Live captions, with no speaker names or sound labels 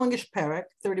longish parak,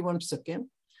 31 psukim.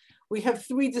 We have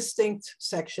three distinct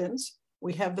sections.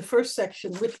 We have the first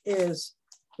section, which is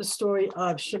the story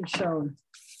of Shimshon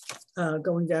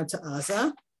going down to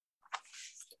Aza.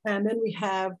 And then we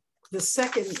have the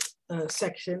second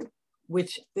section,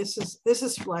 which this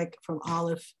is like from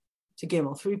Aleph to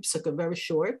Gimel, 3 psukim, very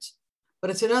short,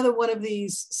 but it's another one of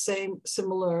these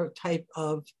similar type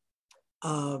of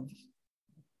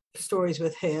stories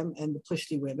with him and the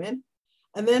Plishti women.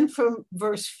 And then from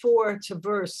verse 4 to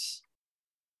verse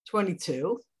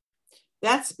 22,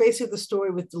 that's basically the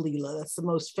story with Delilah. That's the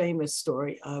most famous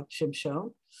story of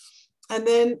Shimshon. And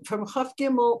then from Chaf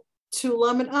Gimel to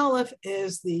Lamed Aleph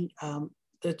is the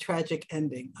tragic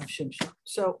ending of Shimshon.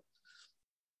 So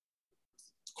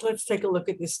let's take a look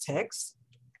at this text.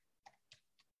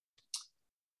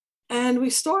 And we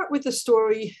start with the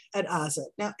story at Aza.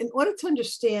 Now, in order to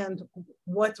understand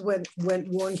what went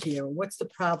wrong here, what's the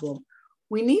problem,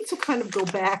 we need to kind of go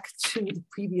back to the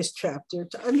previous chapter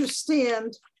to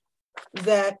understand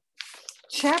that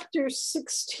chapter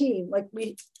 16,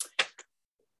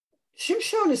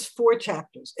 Shimshon is 4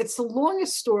 chapters. It's the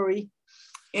longest story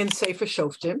in Sefer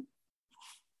Shoftim.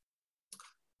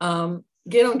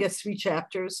 Gidon gets 3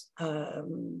 chapters.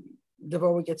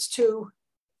 Devorah gets 2.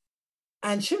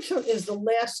 And Shimshon is the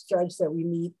last judge that we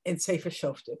meet in Sefer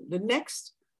Shoftim. The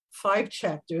next 5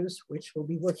 chapters, which we'll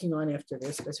be working on after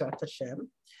this, B'ezrat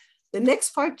Hashem, the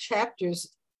next 5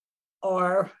 chapters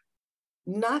are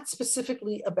not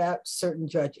specifically about certain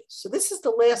judges. So this is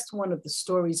the last one of the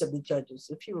stories of the judges.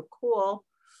 If you recall,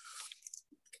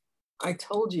 I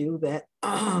told you that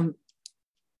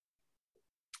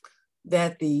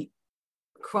that the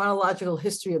chronological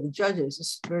history of the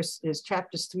judges is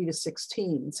chapters 3 to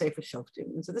 16 in Sefer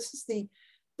Shoftim. And so this is the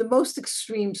most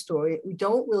extreme story. We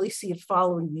don't really see it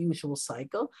following the usual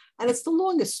cycle, and it's the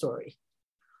longest story,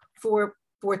 4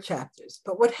 chapters.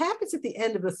 But what happens at the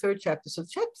end of the 3rd chapter, so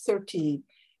chapter 13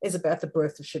 is about the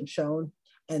birth of Shimshon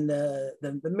and the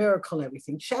miracle and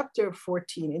everything. Chapter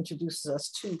 14 introduces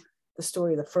us to the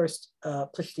story of the first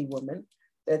Plishti woman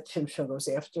that Shimshon goes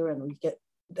after, and we get,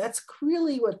 that's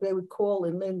really what they would call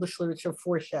in English literature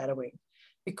foreshadowing,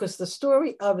 because the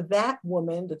story of that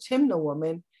woman, the Timnah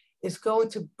woman, is going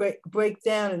to break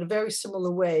down in a very similar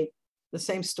way the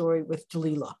same story with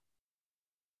Delilah.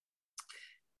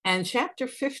 And chapter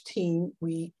 15,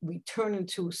 we turn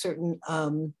into certain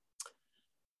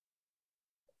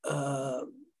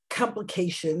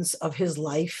complications of his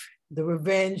life, the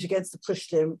revenge against the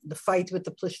Plishtim, the fight with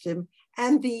the Plishtim,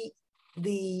 and the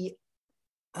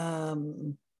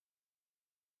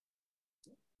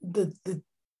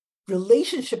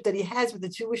relationship that he has with the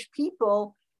Jewish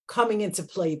people coming into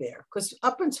play there. Because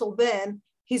up until then,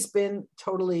 he's been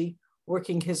totally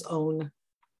working his own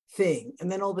thing. And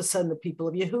then all of a sudden, the people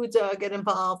of Yehuda get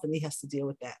involved and he has to deal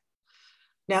with that.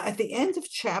 Now, at the end of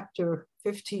chapter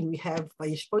 15, we have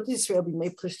Vayishpot Yisrael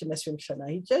b'mei Plishtim 20 shana.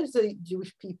 He judged the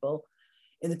Jewish people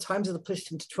in the times of the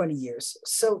Plishtim to 20 years.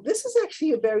 So this is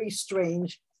actually a very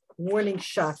strange warning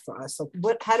shot for us. So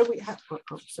how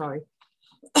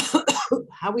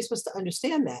are we supposed to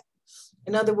understand that?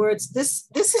 In other words, this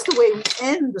is the way we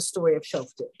end the story of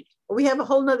Shoftim. We have a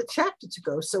whole nother chapter to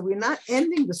go. So we're not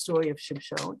ending the story of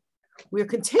Shimshon. We're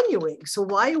continuing. So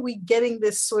why are we getting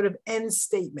this sort of end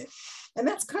statement? And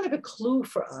that's kind of a clue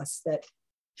for us that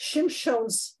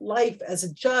Shimshon's life as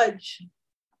a judge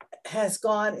has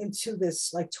gone into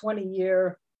this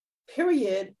 20-year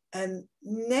period. And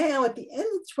now at the end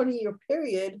of the 20-year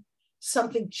period,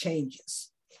 something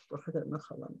changes.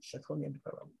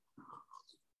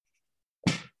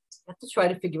 Have to try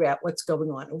to figure out what's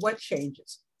going on and what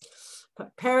changes.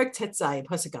 Perek Tetzai,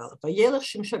 Pasuk Aleph. Vayelech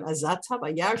Shimshon Azata,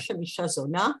 vayar Shem Isha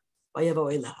Zona,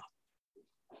 vayavo eleha.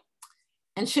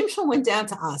 And Shimshon went down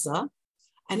to Aza,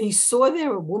 and he saw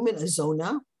there a woman, a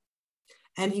Zona,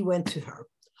 and he went to her.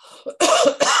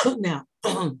 Now,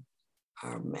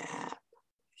 our map.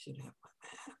 I should have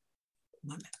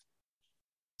my map.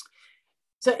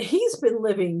 So he's been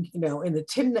living, in the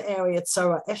Timnah area,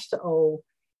 Tzara Eshtaol.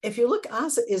 If you look,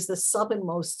 Aza is the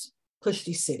southernmost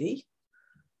Plishti city.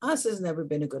 Aza has never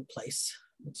been a good place.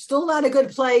 It's still not a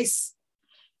good place.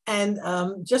 And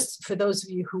just for those of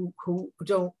you who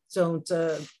don't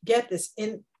get this,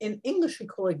 in English we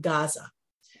call it Gaza.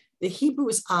 The Hebrew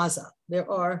is Aza. There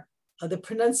are the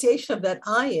pronunciation of that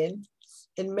ayin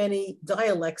in many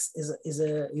dialects is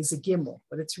a gimel,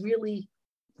 but it's really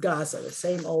Gaza, the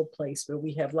same old place where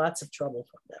we have lots of trouble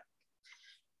from them.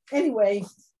 Anyway,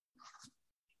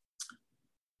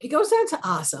 he goes down to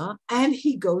Aza and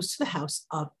he goes to the house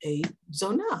of a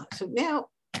Zonah. So now,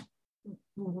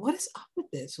 what is up with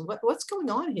this? What's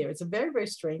going on here? It's a very, very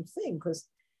strange thing because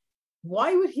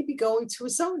why would he be going to a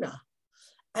zona?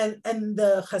 And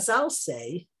the Chazal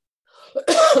say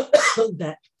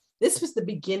that this was the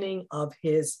beginning of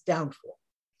his downfall.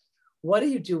 What are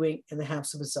you doing in the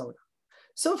house of a zona?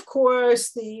 So, of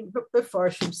course, the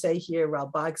Mefarshim say here,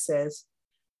 Ralbag says,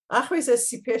 now,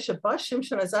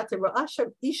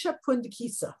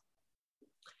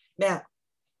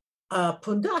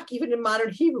 pundak, even in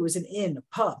modern Hebrew, is an inn,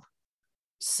 a pub.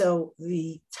 So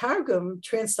the Targum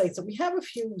translates it. We have a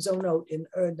few zonot in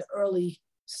the early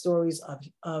stories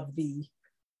of the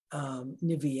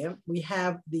Nevi'im. We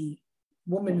have the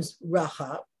woman's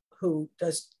Racha, who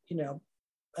does,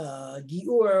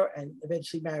 Giur and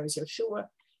eventually marries Yeshua,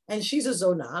 and she's a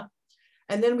zonah.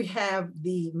 And then we have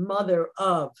the mother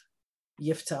of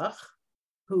Yiftach,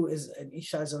 who is an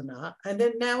Isha zonah. And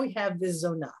then now we have this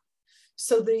zonah.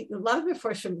 So a lot of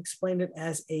Mefarshim explain it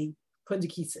as a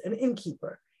pundikitza, an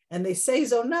innkeeper. And they say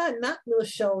zonah, not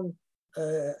milshon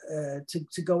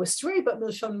to go astray, but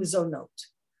milshon mizonot,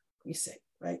 we say,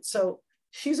 right? So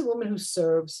she's a woman who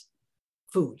serves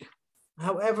food.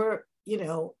 However,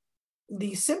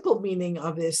 the simple meaning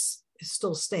of this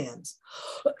still stands.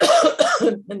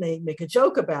 And they make a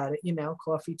joke about it,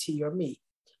 coffee, tea, or meat.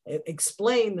 It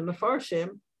explain the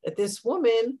Mefarshim that this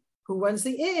woman who runs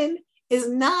the inn is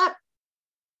not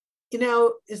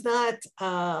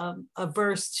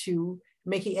averse to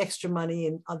making extra money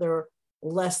in other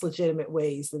less legitimate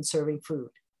ways than serving food.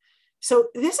 So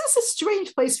this is a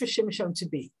strange place for Shimshon to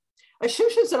be.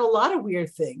 Shimshon's done a lot of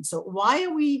weird things. So why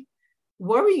are we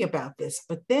worrying about this?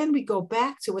 But then we go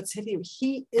back to what's said here.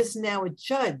 He is now a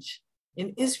judge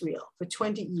in Israel for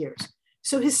 20 years.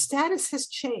 So his status has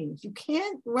changed. You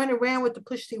can't run around with the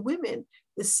Plishti women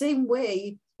the same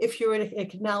way if you're an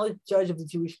acknowledged judge of the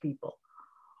Jewish people.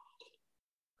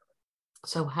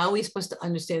 So how are we supposed to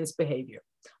understand this behavior?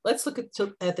 Let's look at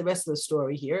the rest of the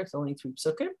story here. It's only 3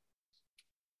 psukim.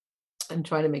 And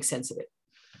try to make sense of it.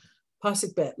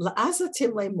 Pasuk bet, La'aza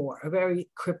tim le'mor, a very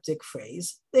cryptic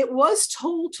phrase. It was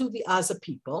told to the Aza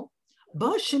people,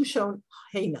 Ba Shimshon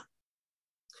heina.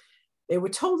 They were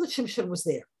told that Shimshon was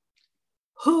there.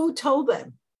 Who told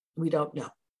them? We don't know.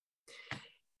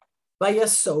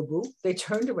 Vayasobu, they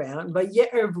turned around.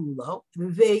 Vaye'ervulo,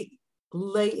 they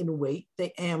lay in wait.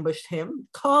 They ambushed him.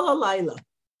 Kol halayla,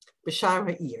 b'shar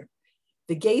ha'ir.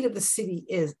 The gate of the city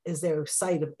is their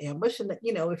site of ambush. And that,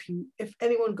 if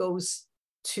anyone goes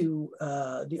to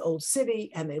the old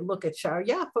city and they look at Shar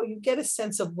Yapo, you get a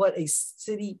sense of what a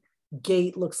city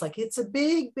gate looks like. It's a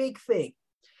big, big thing.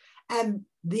 And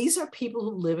these are people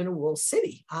who live in a walled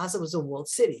city. Gaza was a walled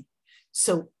city.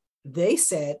 So they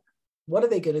said, what are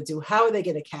they going to do? How are they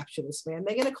going to capture this man?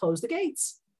 They're going to close the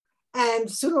gates.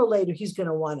 And sooner or later, he's going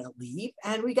to want to leave.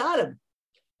 And we got him.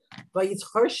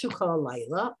 Vayitcharshu kol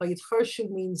halayla. Vayitcharshu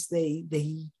means they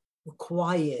were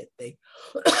quiet. They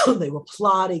were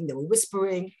plotting. They were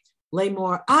whispering.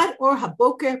 Lemor ad or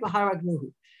haboker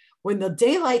b'haragnuhu. When the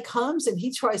daylight comes and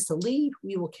he tries to leave,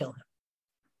 we will kill him.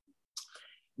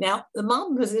 Now, the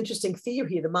Malbim has an interesting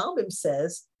theory here. The Malbim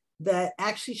says that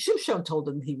actually Shimshon told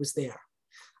him he was there.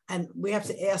 And we have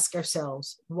to ask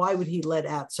ourselves, why would he let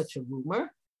out such a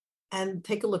rumor? And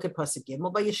take a look at Pasuk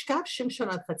Gimel. Vayishkav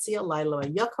Shimshon ad chatzia layla,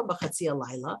 vayakam b'chatzia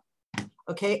layla.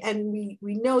 Okay, and we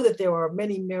know that there are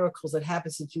many miracles that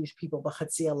happen to Jewish people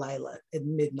b'chatzia layla at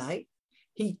midnight.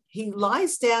 He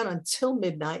lies down until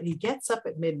midnight. He gets up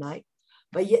at midnight.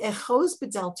 Vaye'echoz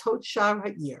b'daltot shar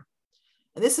ha'ir.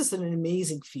 And this is an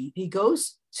amazing feat. He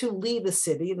goes to leave the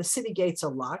city, and the city gates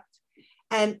are locked.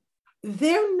 And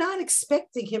they're not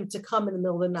expecting him to come in the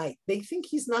middle of the night. They think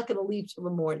he's not going to leave till the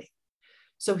morning.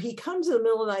 So he comes in the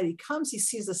middle of the night. He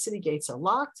sees the city gates are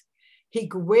locked. He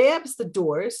grabs the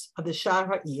doors of the Shar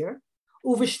Ha'ir,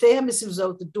 uv'shtei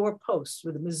mezuzot, the doorposts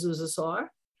where the mezuzahs are.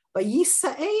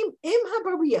 Vayisa'im im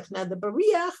ha'bariach. Now the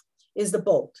bariach is the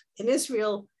bolt. In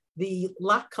Israel, the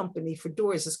lock company for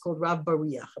doors is called Rav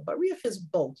Bariach. A bariach is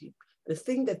bolt, the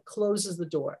thing that closes the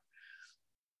door.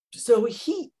 So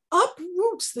he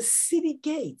uproots the city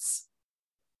gates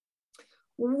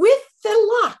with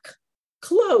the lock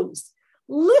closed,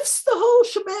 lifts the whole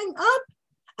shebang up,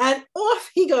 and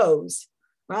off he goes,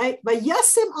 right?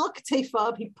 Vayasim al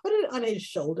k'teifav, he put it on his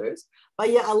shoulders.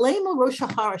 Vaya'alem al rosh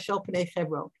hahar shel pnei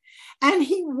Hebron, and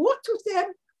he walked with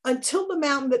them until the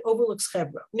mountain that overlooks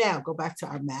Hebron. Now go back to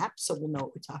our map, so we'll know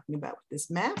what we're talking about with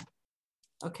this map.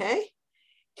 Okay,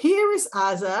 here is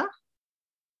Aza,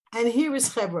 and here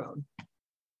is Hebron.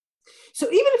 So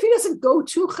even if he doesn't go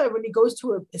to Hebron, he goes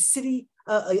to a city,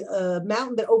 a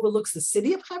mountain that overlooks the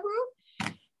city of Hebron.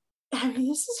 I mean,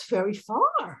 this is very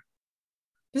far.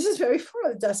 This is very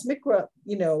far. The Das Mikra,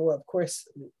 of course,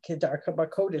 Kedar Kabar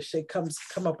Kodesh, they come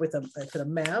up with an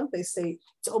amount. They say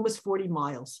it's almost 40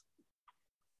 miles.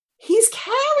 He's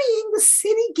carrying the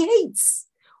city gates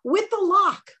with the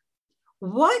lock.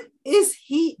 What is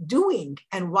he doing,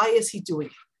 and why is he doing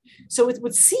it? So it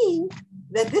would seem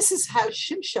that this is how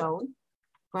Shimshon,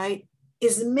 right,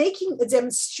 is making a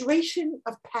demonstration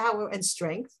of power and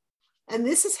strength. And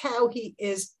this is how he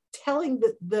is telling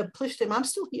the Plishtim, I'm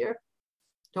still here.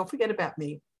 Don't forget about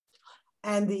me.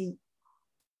 And the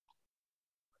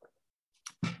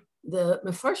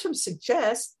Mefarshim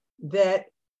suggest that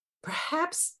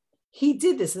perhaps he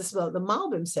did this. This is what the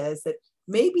Malbim says, that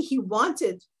maybe he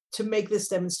wanted to make this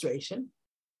demonstration.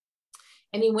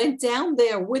 And he went down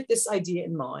there with this idea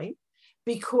in mind,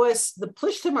 because the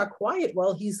Plishtim are quiet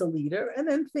while he's the leader, and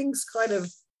then things kind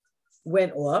of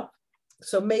went off.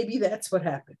 So maybe that's what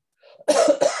happened.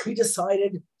 He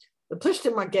decided the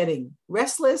Plishtim are getting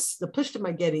restless, the Plishtim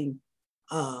are getting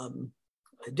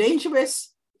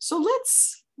dangerous. So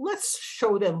let's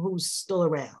show them who's still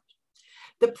around.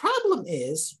 The problem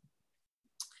is,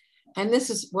 and this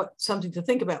is something to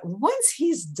think about, once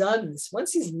he's done this,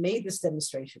 once he's made this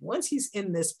demonstration, once he's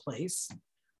in this place,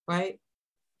 right?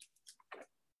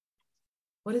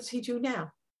 What does he do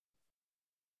now?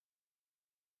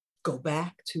 Go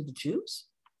back to the Jews?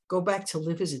 Go back to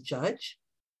live as a judge?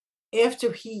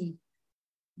 After he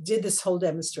did this whole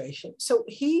demonstration. So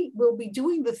he will be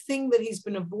doing the thing that he's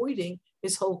been avoiding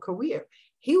his whole career.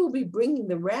 He will be bringing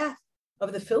the wrath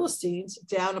of the Philistines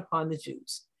down upon the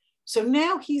Jews. So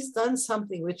now he's done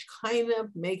something which kind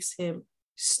of makes him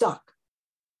stuck.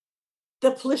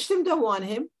 The Plishtim don't want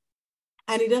him,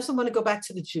 and he doesn't want to go back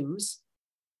to the Jews,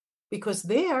 because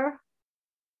there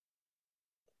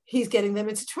he's getting them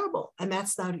into trouble, and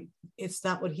it's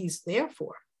not what he's there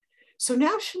for. So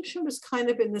now Shimshon is kind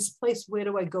of in this place. Where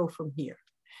do I go from here?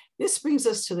 This brings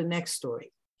us to the next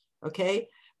story, okay?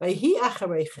 And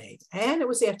it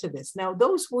was after this. Now,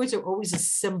 those words are always a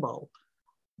symbol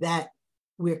that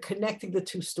we're connecting the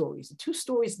two stories. The two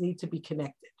stories need to be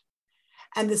connected.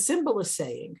 And the symbol is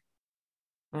saying,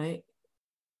 right,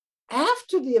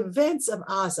 after the events of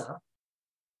Azza,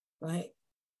 right,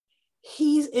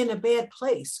 he's in a bad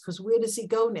place, because where does he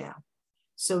go now?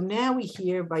 So now we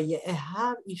hear by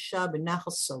Ye'ehav Isha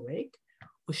b'Nachal Sorek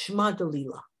Ushma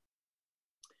Dalila.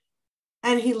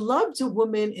 And he loved a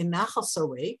woman in Nachal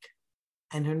Sorek,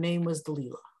 and her name was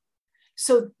Dalila.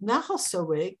 So Nachal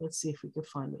Sorek, let's see if we can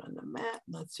find it on the map.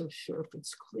 Not so sure if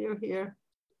it's clear here.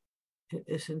 It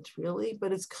isn't really,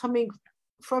 but it's coming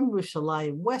from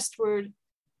Yerushalayim westward.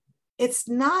 It's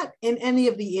not in any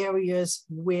of the areas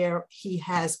where he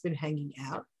has been hanging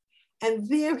out. And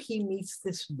there he meets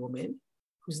this woman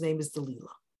whose name is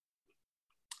Delilah.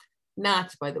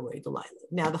 Not, by the way, Delilah.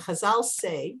 Now, the Chazal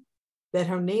say that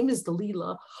her name is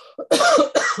Delilah,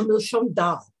 Milshon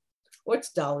Dal.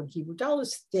 What's Dal in Hebrew? Dal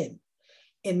is thin.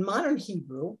 In modern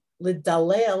Hebrew,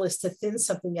 Lidalel is to thin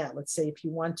something out. Let's say if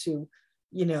you want to,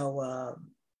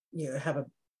 have a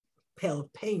pail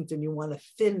of paint and you want to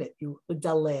thin it, you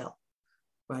Lidalel,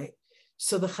 right?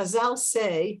 So the Chazal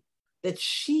say that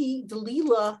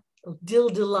Delilah,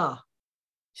 Dildilah,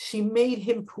 she made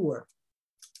him poor,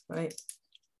 right?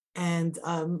 And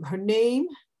her name,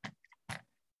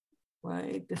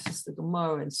 right? This is the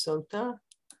Gemara in Sota.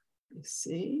 You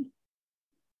see.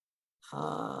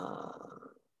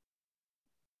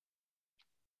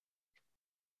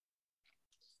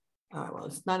 Well,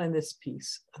 it's not in this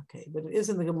piece. Okay, but it is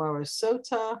in the Gemara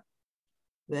Sota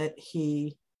that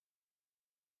he,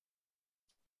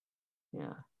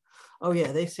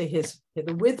 they say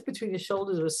the width between his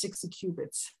shoulders was 60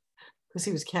 cubits, because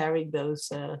he was carrying those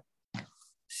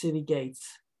city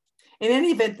gates. In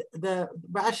any event, the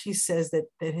Rashi says that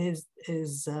his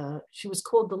she was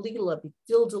called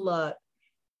Delilah.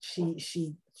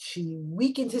 She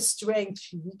weakened his strength,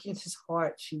 she weakened his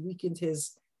heart, she weakened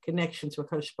his connection to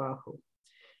HaKadosh Baruch Hu.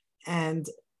 And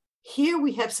here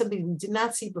we have something we did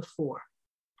not see before.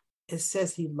 It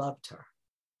says he loved her.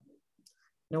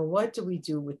 Now, what do we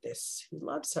do with this? He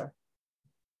loves her.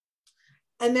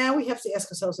 And now we have to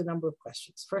ask ourselves a number of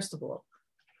questions. First of all,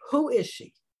 who is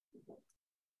she?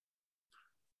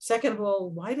 Second of all,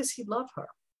 why does he love her?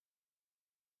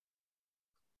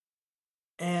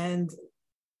 And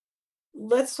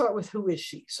let's start with who is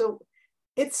she? So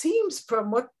it seems from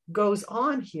what goes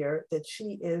on here that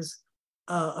she is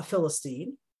a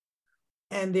Philistine.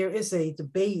 And there is a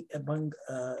debate among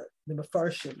the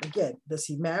Mefarshim. Again, does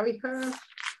he marry her?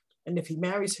 And if he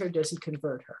marries her, does he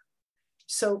convert her?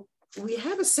 So we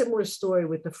have a similar story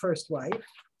with the first wife,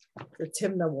 the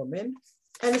Timnah woman.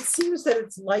 And it seems that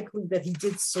it's likely that he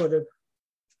did sort of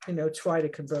try to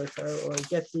convert her or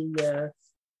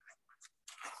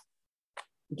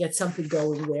get something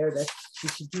going there that she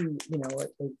should do,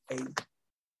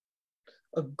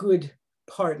 a good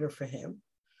partner for him.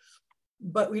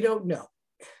 But we don't know.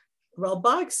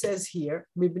 Ralbag says here,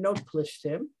 Mibnot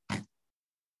Plishtim,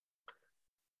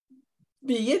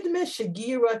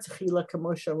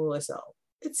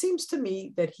 it seems to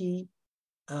me that he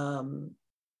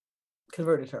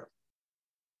converted her.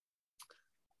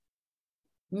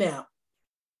 Now,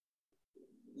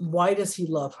 why does he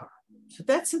love her? So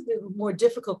that's a more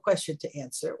difficult question to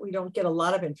answer. We don't get a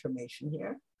lot of information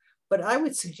here, but I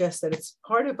would suggest that it's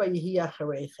part of Vayehi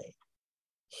Achareicha.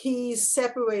 He's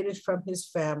separated from his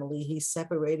family. He's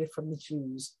separated from the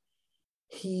Jews.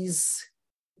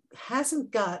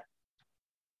 Hasn't got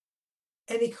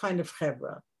any kind of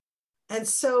chevra. And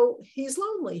so he's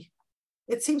lonely.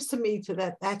 It seems to me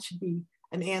that should be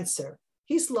an answer.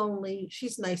 He's lonely.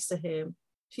 She's nice to him.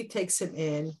 She takes him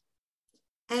in.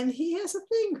 And he has a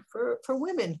thing for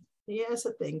women. He has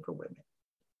a thing for women.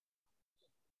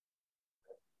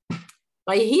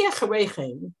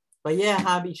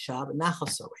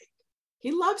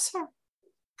 He loves her.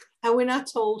 And we're not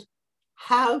told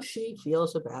how she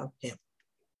feels about him.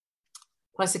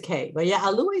 Pasuk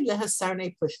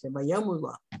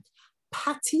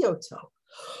Patioto.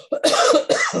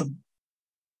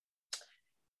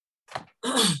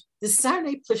 The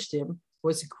Sarnei Plishtim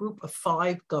was a group of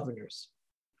 5 governors.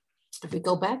 If we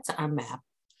go back to our map,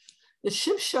 the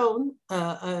Shimshon,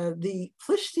 the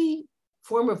Plishti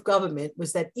form of government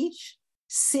was that each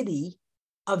city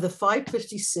of the 5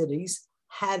 Plishti cities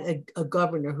had a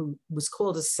governor who was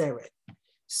called a Seret.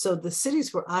 So the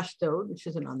cities were Ashdod, which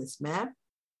isn't on this map,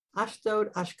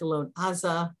 Ashdod, Ashkelon,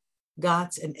 Azah,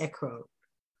 Gatz, and Ekron.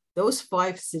 Those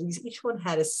 5 cities, each one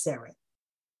had a Seret.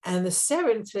 And the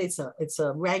Seret, today it's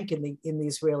a rank in the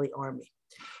Israeli army.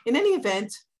 In any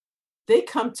event, they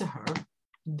come to her,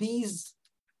 the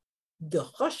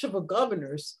Chashava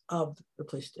governors of the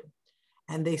Plishtim,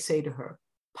 and they say to her,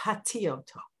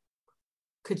 Patioto,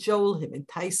 cajole him,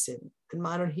 entice him, in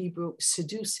modern Hebrew,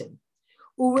 seduce him.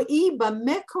 Ura'i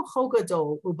b'meh kocho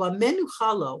gadol, u'b'meh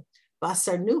nuchalo,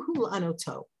 b'asarnuhu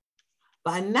l'anoto,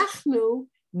 b'anachnu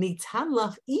nitan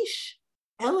lach ish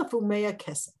elef u'mea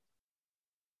kesef.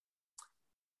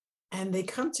 And they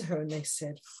come to her and they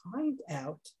said, find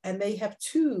out. And they have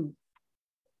two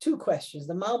questions.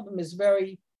 The Malbim is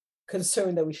very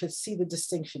concerned that we should see the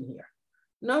distinction here.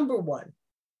 Number 1,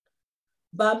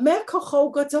 Ba'meh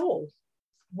kocho gadol.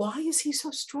 Why is he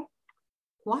so strong?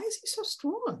 Why is he so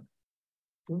strong?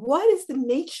 What is the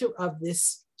nature of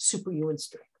this superhuman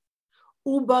strength?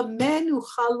 Uba'meh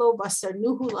nuchalo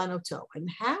b'asarnuhu l'anoto. And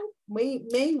how may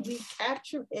we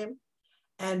capture him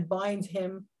and bind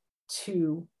him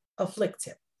to afflict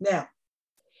him? Now,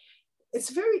 it's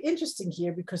very interesting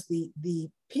here because the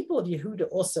people of Yehuda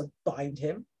also bind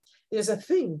him. There's a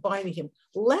thing binding him.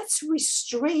 Let's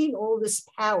restrain all this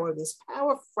power. This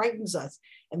power frightens us,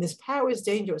 and this power is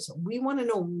dangerous. We want to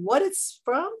know what it's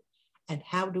from and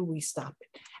how do we stop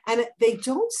it. And they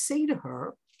don't say to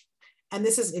her, and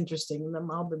this is interesting, and the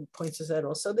Malbim points this out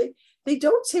also, they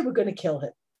don't say we're going to kill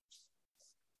him.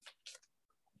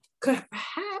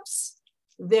 Perhaps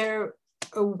they're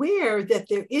aware that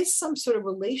there is some sort of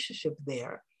relationship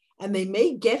there, and they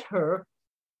may get her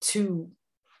to,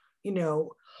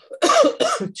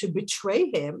 to betray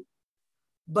him.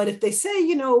 But if they say,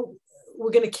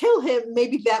 we're going to kill him,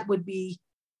 maybe that would be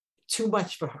too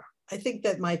much for her. I think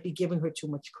that might be giving her too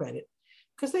much credit,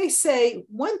 because they say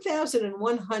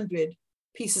 1,100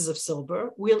 pieces of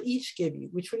silver we'll each give you,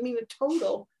 which would mean a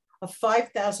total of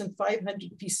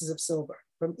 5,500 pieces of silver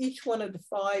from each one of the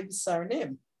 5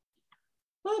 Sarnim.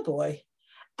 Oh boy.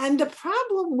 And the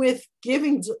problem with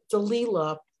giving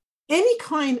Delilah any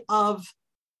kind of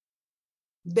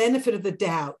benefit of the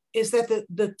doubt is that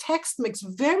the text makes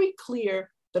very clear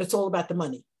that it's all about the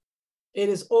money. It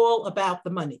is all about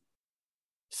the money.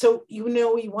 So, you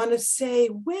want to say,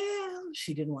 well,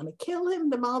 she didn't want to kill him.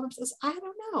 The Malbim says, I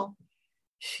don't know.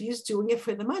 She's doing it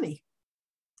for the money.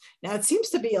 Now, it seems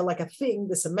to be like a thing,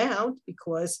 this amount,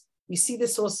 because we see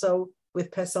this also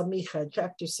with Pesach Micha,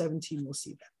 chapter 17, we'll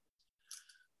see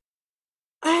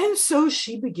that. And so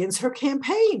she begins her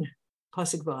campaign.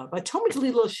 Pasuk Vav. V'tomer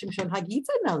Delilah Shimshon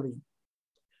Hagita Nali.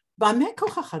 B'meh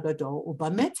kochach hagadol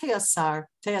u'b'meh te'aser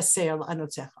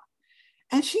l'anotzecha.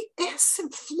 And she asks him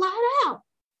flat out,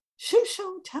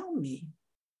 Shimshon, tell me,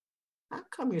 how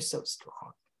come you're so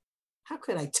strong? How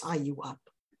could I tie you up?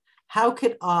 How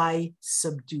could I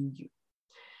subdue you?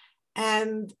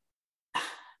 And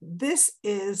this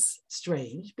is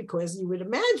strange because you would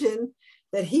imagine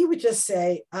that he would just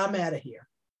say, I'm out of here.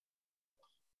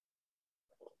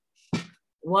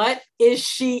 What is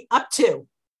she up to?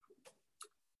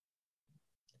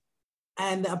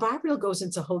 And Abarbanel goes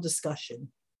into a whole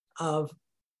discussion of,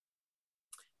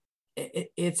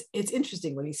 it's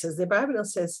interesting when he says, the Abarbanel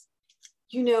says,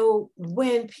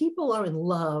 when people are in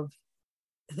love,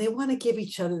 they want to give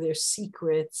each other their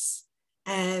secrets.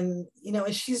 And,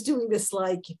 and she's doing this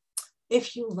like,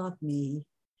 if you love me,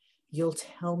 you'll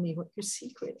tell me what your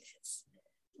secret is.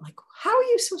 Like, how are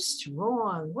you so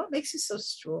strong? What makes you so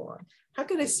strong? How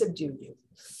can I subdue you?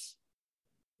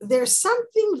 There's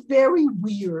something very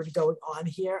weird going on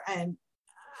here. And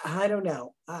I don't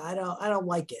know. I don't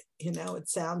like it. It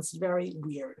sounds very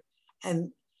weird.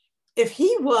 And if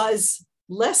he was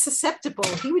less susceptible,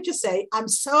 he would just say, I'm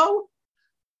so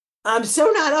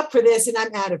not up for this and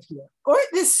I'm out of here. Or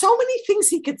there's so many things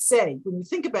he could say. When you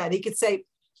think about it, he could say,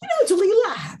 Delilah,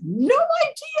 I have no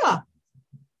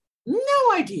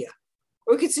idea.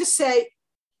 Or he could just say,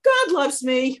 God loves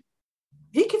me.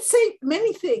 He could say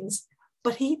many things,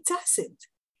 but he doesn't.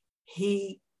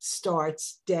 He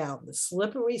starts down the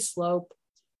slippery slope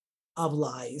of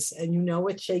lies. And you know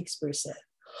what Shakespeare said.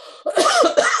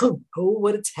 Oh,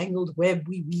 what a tangled web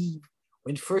we weave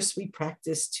when first we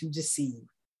practice to deceive.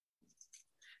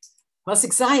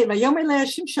 Pasuk Zayin, Vayomer le'ah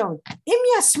Shimshon, Im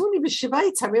yasmuni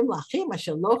b'shivai tarim lachem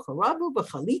asher lo charavu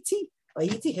b'chaliti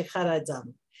vayiti hechad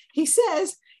adam. He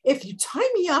says, if you tie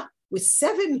me up with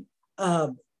 7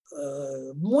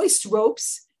 moist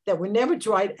ropes that were never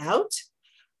dried out,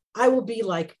 I will be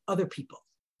like other people.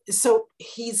 So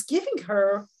he's giving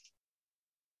her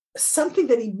something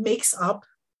that he makes up.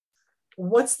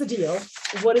 What's the deal?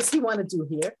 What does he want to do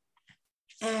here?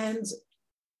 And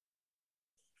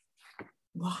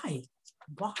why?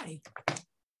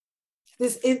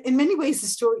 This, in many ways, the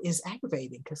story is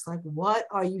aggravating because, like, what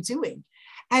are you doing?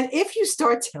 And if you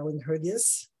start telling her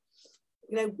this,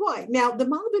 why? Now, the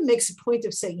Malbim makes a point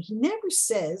of saying he never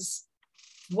says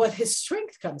what his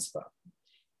strength comes from.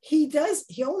 He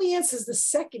only answers the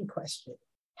second question.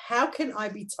 How can I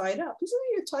be tied up? He says,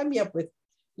 you're tying me up with,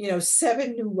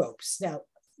 7 new ropes. Now,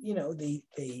 the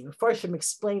Mefarshim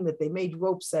explained that they made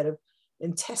ropes out of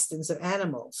intestines of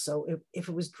animals. So if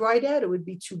it was dried out, it would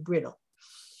be too brittle.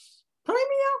 Tie me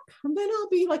up, and then I'll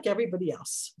be like everybody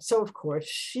else. So, of course,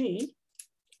 she,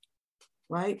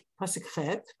 right? Pasuk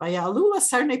Chet, Vayalu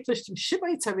sarnei plishtim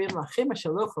shivai tarim lachem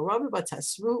asher lo charavu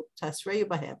tasreyu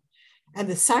bahem. And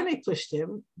the sarnei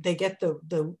plishtim, they get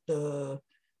the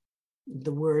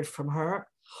word from her,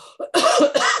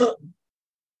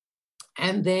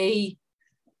 and they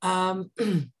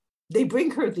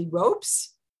bring her the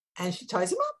ropes, and she ties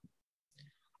them up.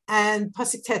 And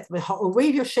Pasuk Tet,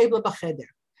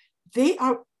 they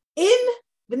are in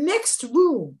the next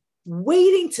room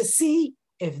waiting to see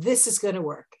if this is going to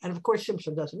work. And of course,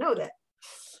 Shimshon doesn't know that.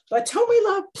 But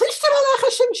Tomila, Plishtim alecha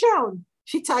Shimshon.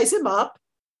 She ties him up,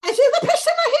 and she says, the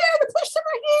Plishtim are here, the Plishtim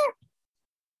are here.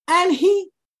 And he,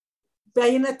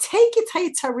 take it,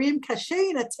 Haytarim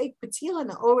Kasheina, take Petila,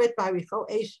 Naoret, Baricho,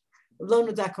 Eish,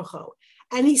 Lonu Dakocho.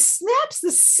 And he snaps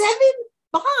the 7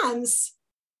 bonds,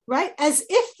 right, as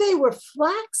if they were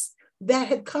flax that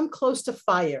had come close to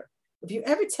fire. If you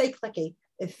ever take like a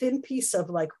thin piece of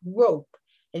like rope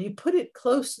and you put it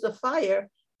close to the fire,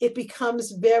 it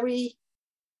becomes very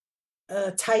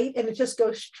tight and it just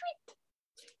goes straight.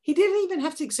 He didn't even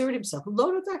have to exert himself. It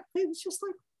was just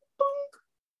like, boom.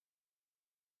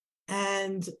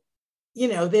 And,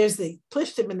 there's the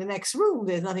Plishtim in the next room.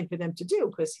 There's nothing for them to do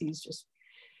because he's just.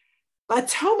 But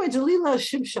Tomer Delilah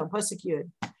Shimshon, Pasuk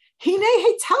Yud. Hine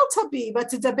hetalta bi, but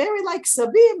to daberi like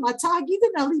Sabim,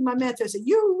 Matagidan Ali Mameter. So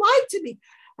you lied to me.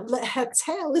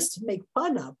 Hatel is to make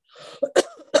fun of.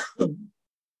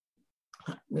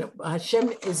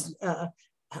 Hashem is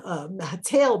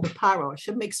Hatel b'Paro.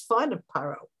 Hashem makes fun of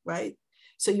Paro, right?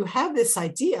 So you have this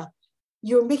idea.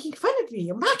 You're making fun of me.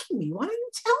 You're mocking me. Why don't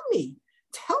you tell me?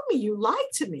 Tell me you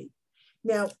lied to me.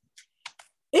 Now,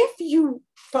 if you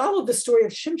follow the story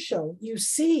of Shimshon, you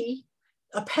see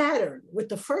a pattern with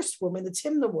the first woman, the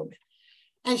Timnah woman.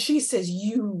 And she says,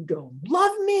 you don't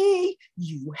love me,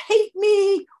 you hate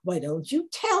me, why don't you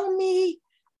tell me?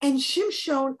 And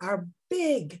Shimshon are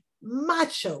big,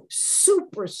 macho,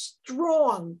 super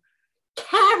strong,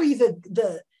 carry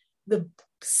the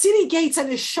city gates on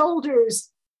his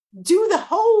shoulders, do the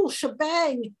whole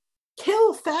shebang,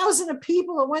 kill 1,000 of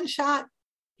people in one shot.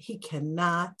 He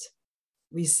cannot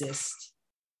resist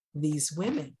these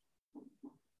women.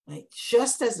 Right?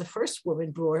 Just as the first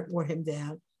woman wore him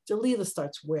down, Delilah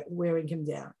starts wearing him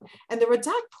down. And the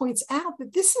Radak points out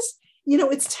that this is,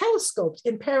 it's telescoped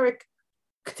in Perek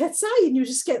Tetzayin. You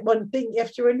just get one thing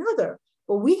after another.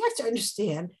 But we have to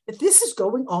understand that this is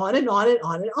going on and on and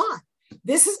on and on.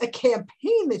 This is a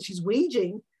campaign that she's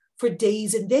waging for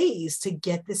days and days to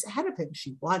get this out of him.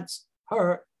 She wants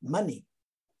her money.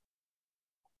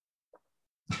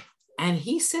 And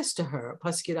he says to her,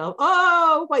 I forgot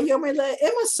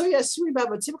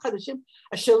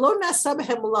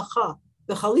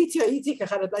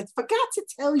to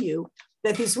tell you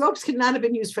that these ropes could not have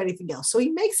been used for anything else. So he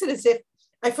makes it as if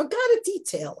I forgot a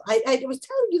detail. I was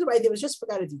telling you the right, there was just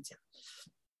forgot a detail.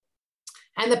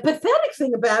 And the pathetic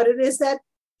thing about it is that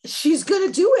she's going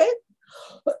to do it.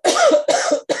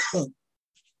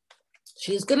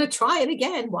 She's going to try it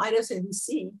again. Why doesn't he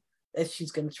see that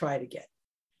she's going to try it again?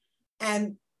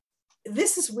 And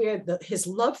this is where his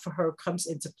love for her comes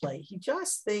into play. He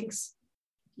just thinks,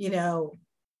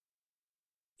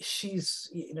 she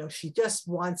just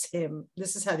wants him.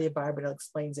 This is how the Abarbanel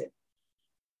explains it.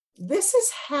 This is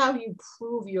how you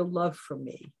prove your love for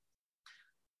me,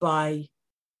 by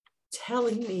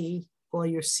telling me all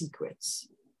your secrets,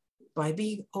 by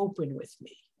being open with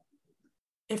me.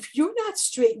 If you're not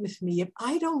straight with me, if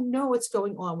I don't know what's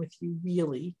going on with you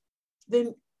really,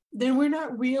 then we're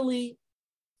not really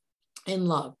in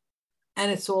love,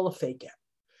 and it's all a fake out.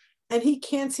 And he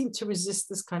can't seem to resist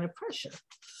this kind of pressure.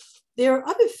 There are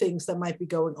other things that might be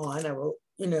going on. I will,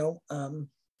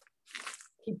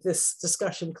 keep this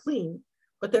discussion clean,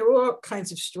 but there are all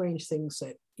kinds of strange things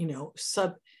that,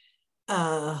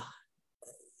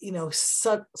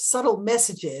 subtle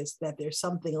messages that there's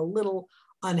something a little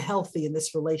unhealthy in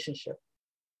this relationship.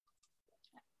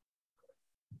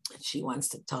 She wants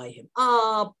to tie him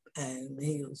up, and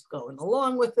he was going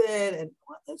along with it, and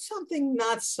there's something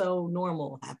not so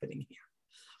normal happening here.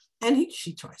 And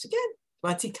she tries again.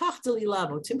 So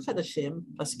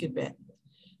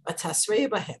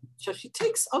she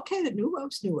takes, the new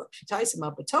rope. She ties him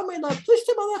up.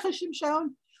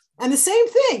 And the same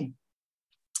thing.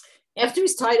 After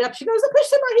he's tied up, she goes, the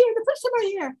plishtim are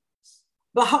here.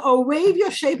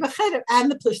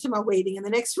 And the plishtim are waiting in the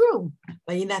next room.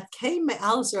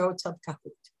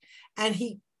 And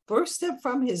he burst them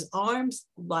from his arms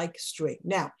like string.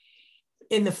 Now,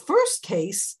 in the first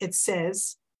case, it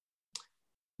says,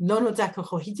 he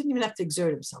didn't even have to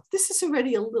exert himself. This is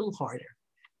already a little harder.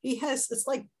 It's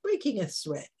like breaking a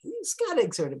thread. He's got to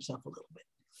exert himself a little bit.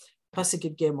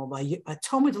 Pasuk Gimel,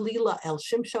 Atomid Lila El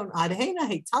Shimshon Adhena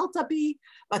Heitalta Bi,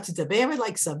 Batidaber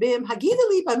like Sabim,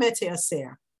 Hagidali Bamete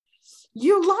Aser.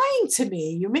 You're lying to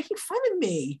me. You're making fun of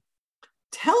me.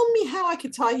 Tell me how I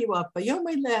can tie you up.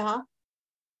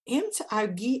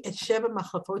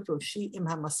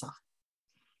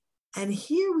 And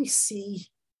here we see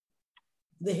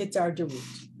the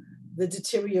hitardarut, the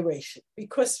deterioration.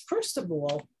 Because first of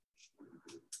all,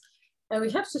 and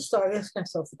we have to start asking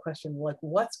ourselves the question, like,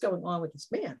 what's going on with this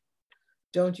man?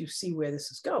 Don't you see where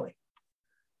this is going?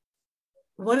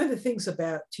 One of the things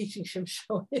about teaching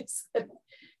Shimshon is that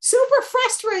super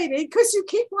frustrating because you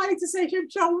keep wanting to say,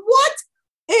 Shimshon, what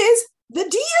is the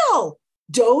deal?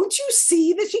 Don't you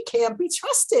see that she can't be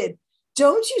trusted?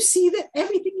 Don't you see that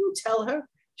everything you tell her,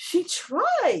 she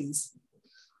tries?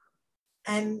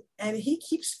 And he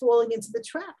keeps falling into the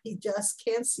trap. He just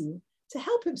can't seem to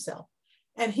help himself.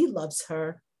 And he loves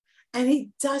her. And he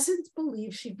doesn't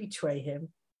believe she'd betray him.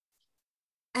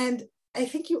 And I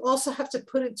think you also have to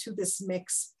put into this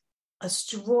mix a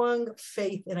strong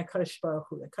faith in HaKadosh Baruch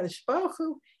Hu. HaKadosh Baruch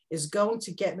Hu is going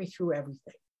to get me through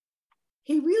everything.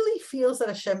 He really feels that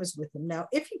Hashem is with him. Now,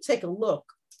 if you take a look,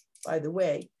 by the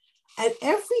way, at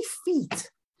every feat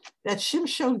that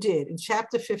Shimshon did in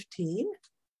chapter 15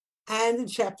 and in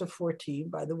chapter 14,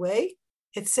 by the way,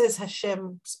 it says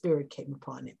Hashem's spirit came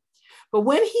upon him. But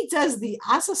when he does the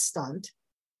Asa stunt,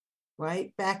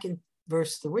 right, back in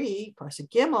verse 3, Pasuk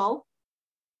Gimel,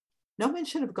 no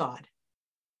mention of God.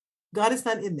 God is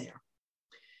not in there.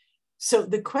 So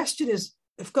the question is,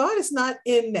 if God is not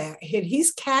in there, and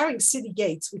he's carrying city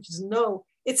gates, which is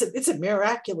it's a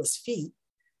miraculous feat,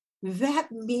 that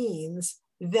means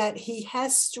that he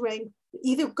has strength.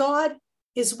 Either God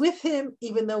is with him,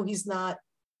 even though he's not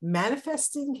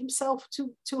manifesting himself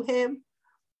to him,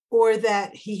 or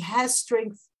that he has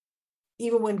strength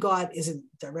even when God isn't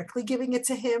directly giving it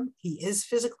to him. He is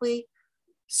physically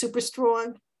super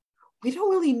strong. We don't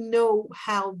really know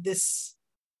how this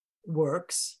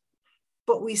works,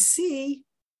 but we see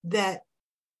that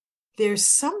there's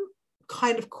some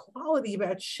kind of quality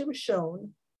about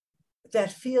Shimshon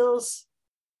that feels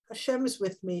Hashem is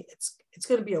with me. It's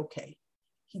going to be okay.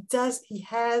 He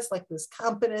has like this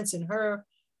confidence in her,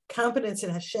 confidence in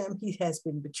Hashem. He has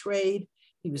been betrayed.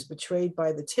 He was betrayed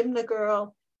by the Timnah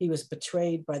girl. He was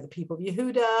betrayed by the people of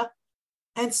Yehuda.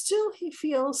 And still he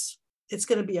feels it's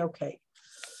going to be okay.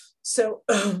 So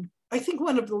I think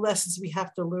one of the lessons we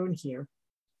have to learn here,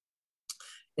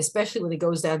 especially when he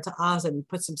goes down to Oz and he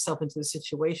puts himself into the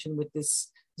situation with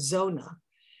this Zona,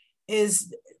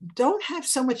 is don't have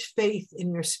so much faith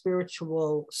in your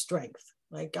spiritual strength.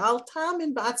 Like Al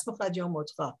Tamin Ba'atzmacha Yom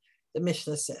Motcha, the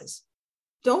Mishnah says.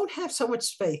 Don't have so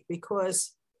much faith,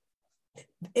 because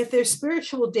if there's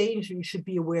spiritual danger, you should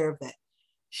be aware of that.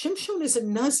 Shimshon is a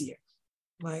Nazir,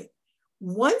 right?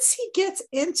 Once he gets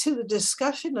into the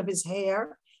discussion of his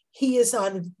hair, he is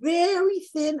on very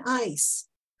thin ice.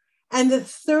 And the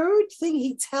third thing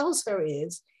he tells her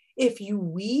is, if you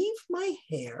weave my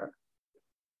hair,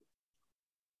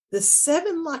 the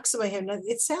 7 locks of my hair, now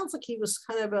it sounds like he was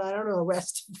kind of, a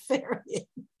rested ferret.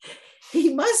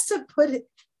 He must have put it,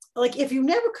 like if you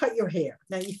never cut your hair,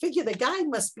 now you figure the guy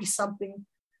must be something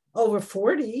over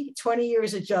 40, 20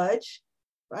 years a judge,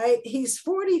 right? He's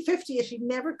 40, 50-ish, he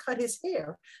never cut his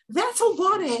hair. That's a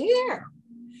lot of hair.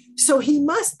 So he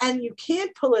must, and you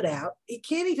can't pull it out. He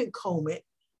can't even comb it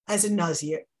as a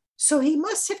Nazir. So he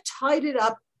must have tied it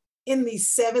up in these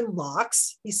 7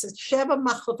 locks. He says, Sheva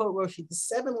Machlavo Roshi, the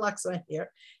 7 locks on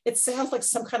hair. It sounds like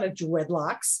some kind of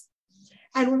dreadlocks.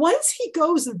 And once he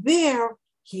goes there,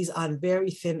 he's on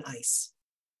very thin ice.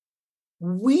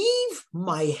 Weave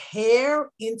my hair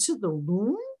into the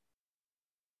loom,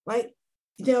 right?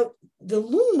 Now, the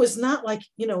loom was not like,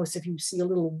 as if you see a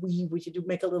little weave, which you do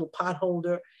make a little pot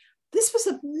holder. This was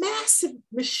a massive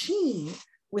machine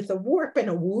with a warp and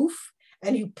a woof,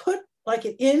 and you put like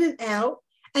it in and out.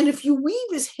 And if you weave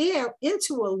his hair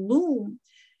into a loom,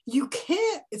 you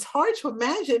can't, it's hard to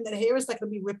imagine that hair is not going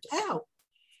to be ripped out.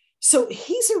 So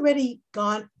he's already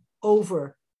gone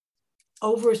over,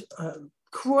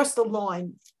 crossed the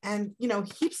line, and, he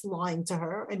keeps lying to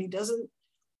her, and he doesn't,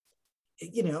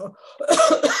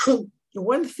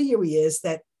 one theory is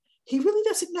that he really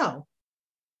doesn't know.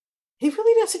 He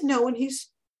really doesn't know, and he's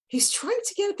trying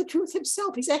to get at the truth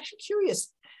himself. He's actually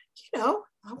curious. I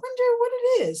wonder what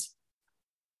it is.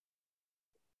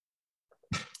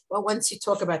 Well, once you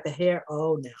talk about the hair,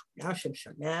 now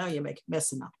Shimshon, now you're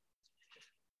messing up.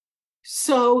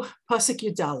 So, Pasuk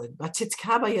Yudalid,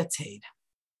 Batitkaba Yated,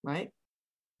 right?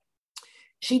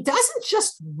 She doesn't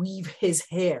just weave his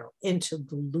hair into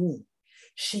the loom.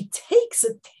 She takes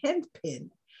a tent pin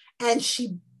and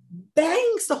she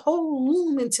bangs the whole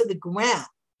loom into the ground,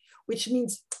 which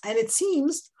means, and it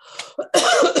seems,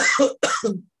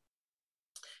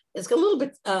 it's got a little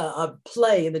bit of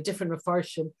play in the different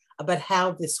Mefarshim about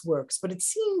how this works, but it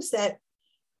seems that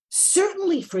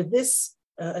certainly for this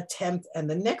attempt and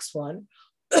the next one,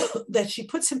 that she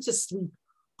puts him to sleep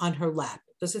on her lap,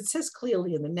 because it says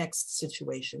clearly in the next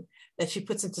situation that she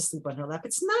puts him to sleep on her lap.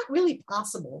 It's not really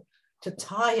possible to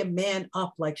tie a man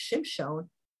up like Shimshon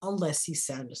unless he's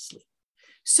sound asleep.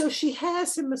 So she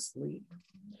has him asleep.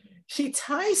 She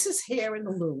ties his hair in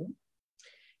the loom.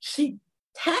 She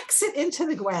tacks it into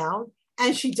the ground,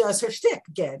 and she does her shtick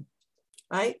again,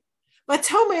 right? But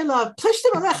tell me, love,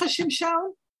 Plishtim Alecha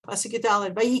Shimshon, Pasuk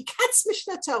Yudalid, Vayikatz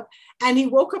Mishnato, and he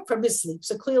woke up from his sleep.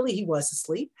 So clearly he was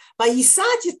asleep.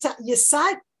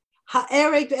 Yisad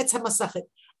Ha'ereg Ve'etz HaMasachet,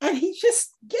 and he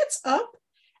just gets up,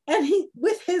 and he,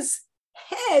 with his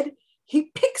head,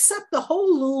 he picks up the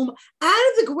whole loom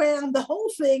out of the ground, the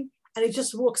whole thing, and he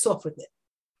just walks off with it.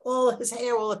 All his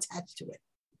hair all attached to it.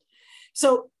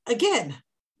 So again,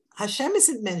 Hashem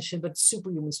isn't mentioned, but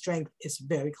superhuman strength is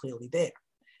very clearly there.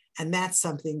 And that's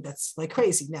something that's like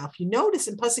crazy. Now, if you notice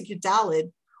in Pasuk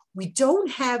Yudalid, we don't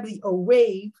have the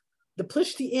Orev, the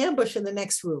Plishti ambush in the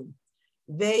next room.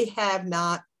 They have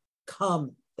not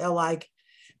come. They're like,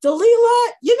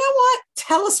 Delilah, you know what?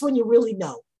 Tell us when you really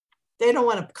know. They don't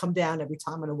want to come down every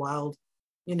time in a wild,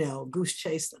 goose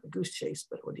chase, not a goose chase,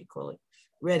 but what do you call it?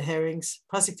 Red herrings.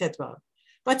 Pasuk Tetvav.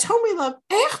 But tell me, love,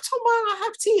 how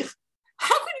can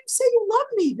you say you love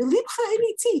me?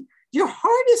 Your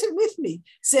heart isn't with me.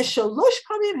 3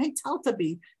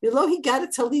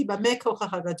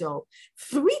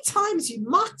 times you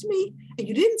mocked me and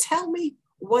you didn't tell me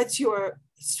what your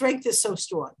strength is so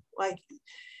strong. Like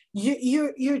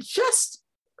you're just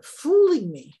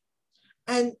fooling me.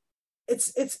 And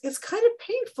it's kind of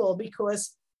painful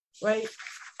because, right,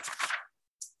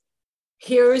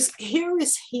 here is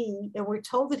he, and we're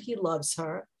told that he loves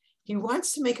her. He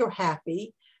wants to make her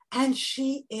happy, and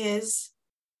she is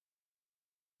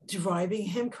driving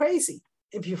him crazy.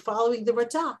 If you're following the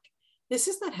Radak, this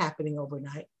is not happening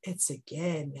overnight. It's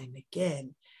again and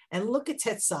again. And look at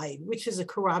Tetzai, which is a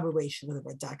corroboration of the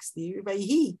Radak's theory.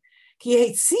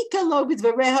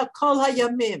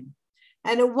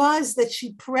 And it was that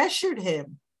she pressured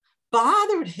him,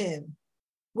 bothered him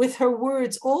with her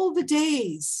words all the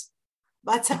days.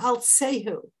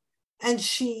 and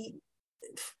she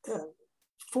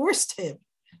forced him.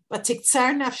 But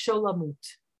tiktsar nafsho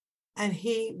lamut, and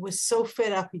he was so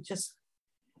fed up. He just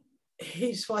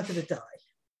wanted to die.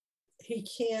 He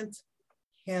can't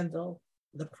handle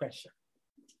the pressure.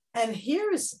 And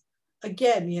here's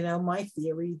again, my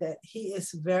theory that he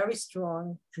is very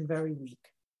strong and very weak.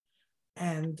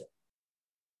 And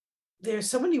there's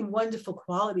so many wonderful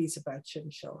qualities about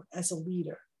Shimshon as a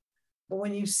leader. But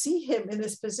when you see him in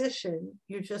this position,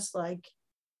 you're just like,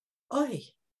 oi,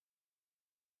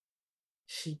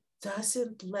 she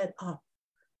doesn't let up,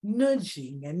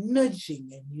 nudging, and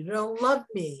you don't love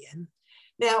me. And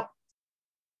now,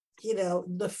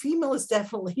 the female is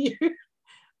definitely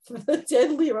the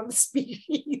deadlier of the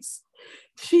species.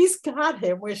 She's got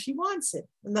him where she wants him.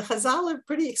 And the Chazal are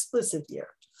pretty explicit here.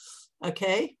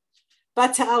 Okay?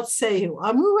 Bata'al Sehu.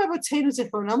 Amru Rabbeinu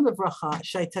Zichronam Levracha,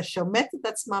 Shaita Shometet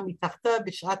Atzma Mitachta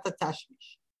B'Shat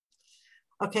HaTashmish.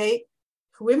 Okay?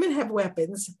 Women have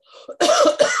weapons.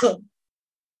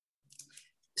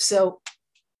 So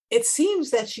it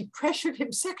seems that she pressured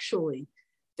him sexually,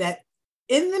 that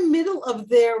in the middle of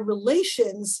their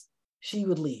relations, she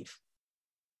would leave.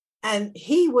 And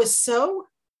he was so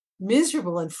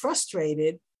miserable and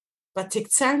frustrated, but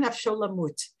tiktsar nafsho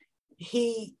lamut,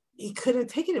 he couldn't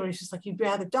take it anymore. He's just like, he'd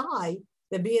rather die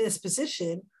than be in this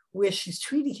position where she's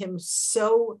treating him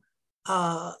so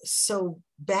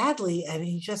badly, and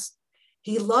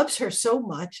he loves her so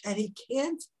much, and he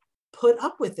can't put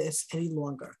up with this any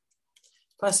longer.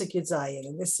 Pasuk Yud Zayin,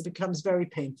 and this becomes very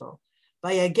painful.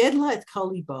 Vayagedla et kol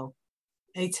libo,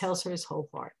 and he tells her his whole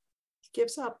heart. He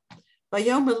gives up.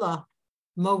 Vayomer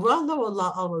mora lo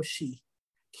ala al roshi,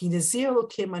 ki nazir lo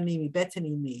kim ani mibet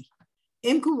animi,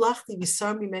 im gulachti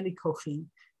v'sar mimeni kochi,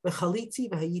 v'chaliti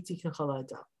v'hayiti k'chal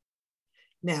adam.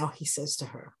 Now he says to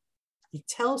her, he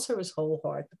tells her his whole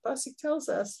heart. The pasuk tells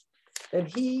us that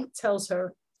he tells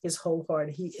her his whole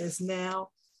heart. He is now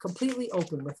completely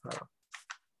open with her.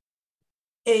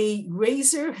 A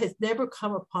razor has never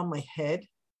come upon my head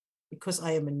because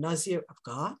I am a Nazir of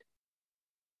God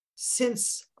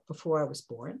since before I was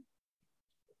born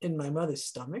in my mother's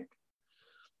stomach.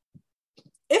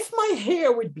 If my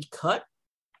hair would be cut,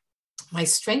 my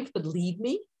strength would leave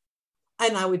me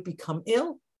and I would become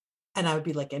ill and I would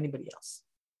be like anybody else.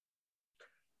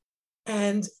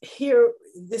 And here,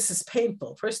 this is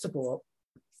painful. First of all,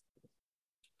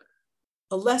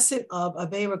 a lesson of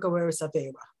Aveira Goreres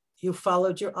Aveira. You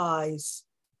followed your eyes.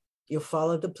 You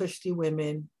followed the Plishti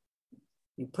women.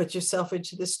 You put yourself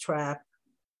into this trap.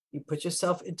 You put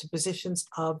yourself into positions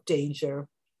of danger.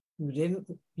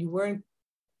 You weren't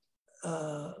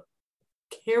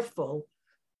careful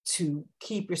to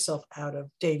keep yourself out of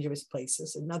dangerous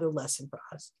places. Another lesson for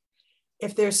us.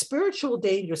 If there's spiritual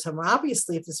danger somewhere,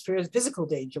 obviously if there's physical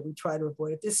danger, we try to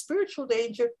avoid it. If there's spiritual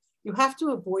danger, you have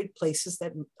to avoid places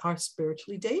that are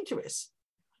spiritually dangerous.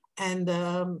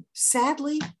 And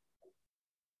sadly,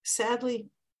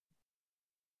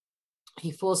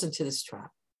 he falls into this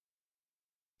trap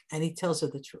and he tells her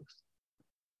the truth.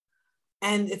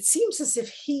 And it seems as if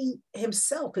he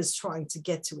himself is trying to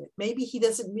get to it. Maybe he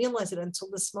doesn't realize it until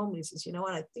this moment. He says, you know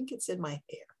what, I think it's in my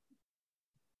hair.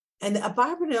 And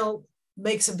Abarbanel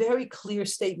makes a very clear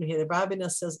statement here. Abarbanel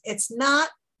says, it's not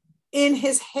in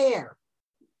his hair.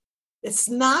 It's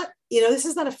not, this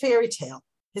is not a fairy tale.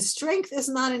 His strength is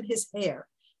not in his hair.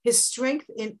 His strength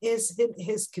is in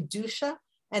his Kedusha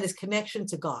and his connection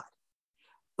to God.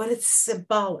 But it's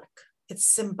symbolic. It's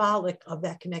symbolic of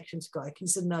that connection to God.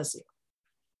 He's a Nazir.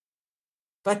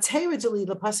 But Teredali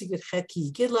Lapasik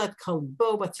Chetki, Gilad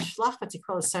Kalibo, but Tishlach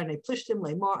Tikral Sarne Plishtim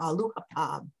Lemor Alu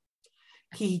Hapam.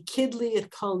 He kidli at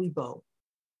Kalibo.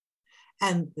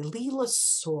 And Leela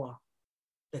saw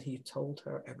that he told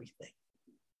her everything.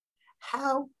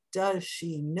 How does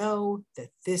she know that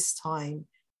this time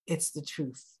it's the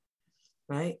truth?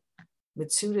 Right?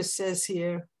 Matsuda says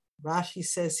here, Rashi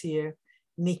says here,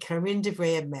 Nikarin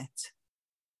Divrei Emet.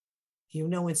 You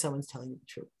know when someone's telling you the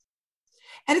truth.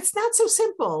 And it's not so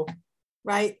simple,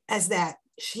 right, as that.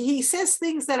 He says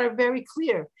things that are very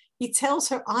clear. He tells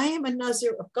her, I am a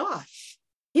Nazir of God.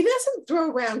 He doesn't throw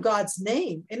around God's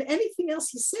name in anything else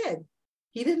he said.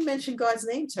 He didn't mention God's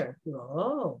name to her.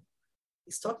 Oh,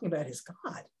 he's talking about his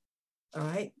God, all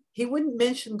right? He wouldn't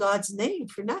mention God's name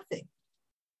for nothing.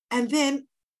 And then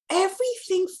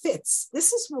everything fits.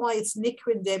 This is why it's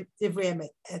Nikrin Divrei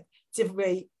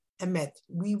Emet.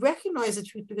 We recognize the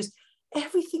truth because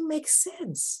everything makes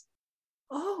sense.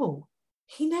 Oh,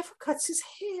 he never cuts his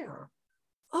hair.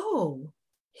 Oh,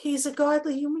 he's a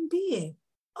godly human being.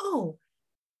 Oh,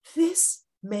 this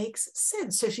makes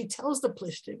sense. So she tells the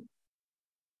Plishtim,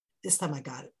 this time I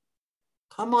got it.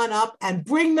 come on up and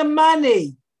bring the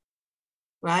money,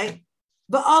 right?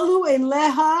 Ba'alu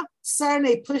eleha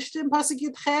sarne plishtim pasuk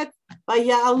yudchet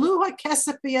va'ya'alu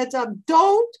hakesef biyadam.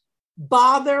 Don't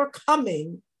bother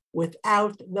coming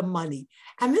without the money.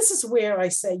 And this is where I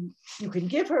say you can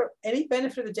give her any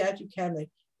benefit of the doubt you can.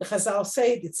 The Chazal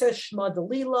say it says Shema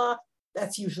Dalila.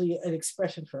 That's usually an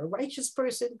expression for a righteous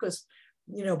person because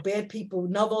bad people,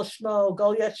 Naval Shmo,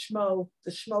 Goliath Shmo,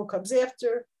 the Shmo comes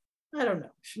after. I don't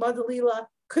know. Shema Dalila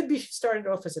could be she started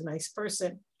off as a nice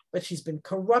person, but she's been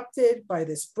corrupted by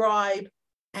this bribe,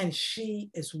 and she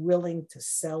is willing to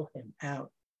sell him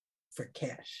out for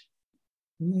cash,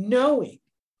 knowing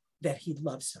that he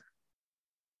loves her.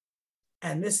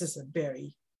 And this is a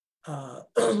very,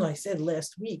 I said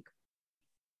last week,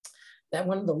 that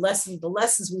one of the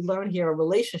lessons we learn here are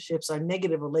relationships, are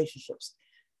negative relationships.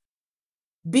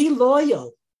 Be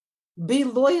loyal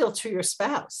to your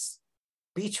spouse,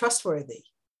 be trustworthy,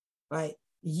 right?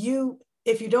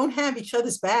 If you don't have each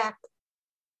other's back,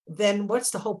 then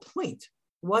what's the whole point?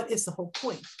 What is the whole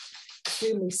point?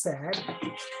 Extremely sad.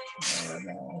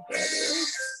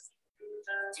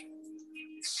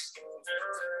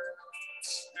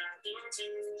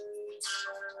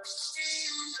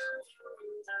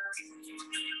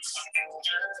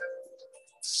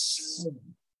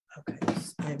 Okay,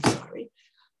 I'm sorry.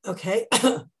 Okay.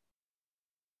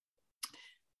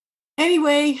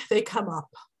 Anyway, they come up.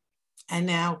 And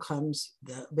now comes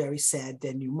the very sad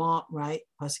denouement, right?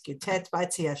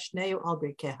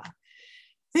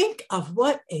 Think of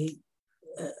what a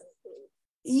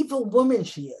evil woman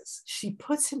she is. She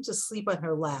puts him to sleep on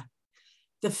her lap.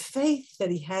 The faith that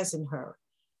he has in her,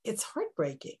 it's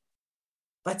heartbreaking.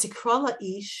 Vatikrala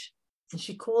ish, and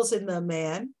she calls in the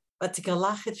man.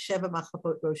 Vatigalachet sheva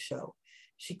machapot rosho.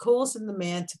 She calls in the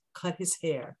man to cut his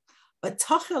hair.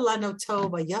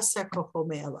 Vatachalanoto vayasar kocho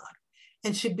me'elav.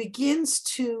 And she begins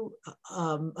to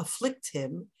afflict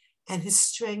him, and his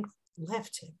strength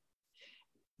left him.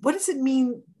 What does it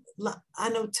mean?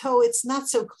 Anoto, it's not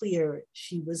so clear.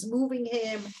 She was moving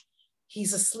him.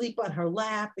 He's asleep on her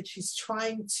lap, and she's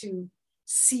trying to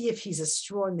see if he's as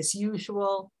strong as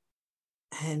usual.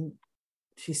 And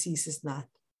she sees he's not.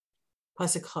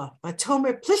 Pasuk Chaf.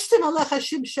 Vatomer plishtim alecha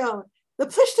Shimshon. The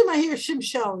plishtim are here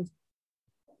Shimshon.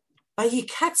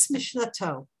 Vayikatz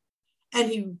mishnato.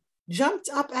 And he jumped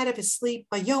up out of his sleep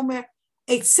by Yomer,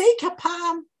 Eitzei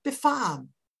kapam bifam,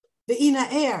 ve'ina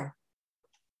er,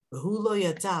 v'hu lo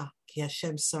yada ki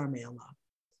Hashem sar me'alav.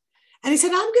 And he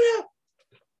said, I'm going to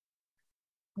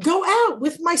go out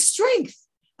with my strength,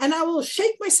 and I will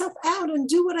shake myself out and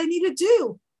do what I need to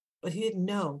do. But he didn't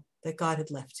know that God had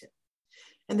left him.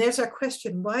 And there's our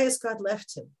question, why has God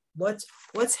left him?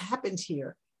 What's happened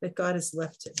here that God has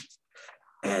left him?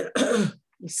 And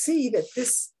we see that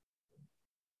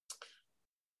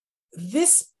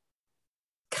this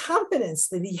confidence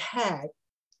that he had,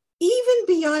 even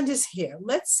beyond his hair.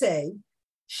 Let's say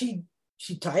she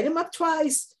tied him up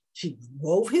twice, she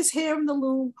wove his hair in the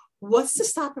loom. What's to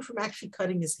stop her from actually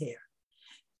cutting his hair?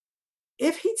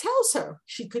 If he tells her,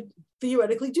 she could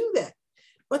theoretically do that.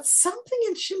 But something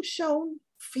in Shimshon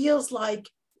feels like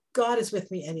God is with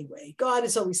me anyway. God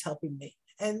is always helping me,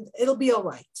 and it'll be all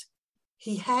right.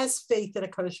 He has faith in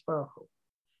HaKadosh Baruch Hu.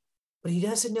 But he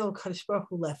doesn't know HaKadosh Baruch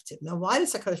Hu left him. Now, why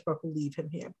does HaKadosh Baruch Hu leave him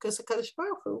here? Because HaKadosh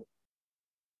Baruch Hu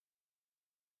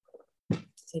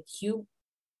said,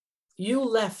 you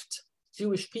left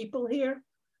Jewish people here.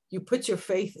 You put your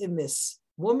faith in this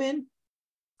woman,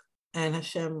 and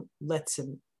Hashem lets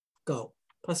him go.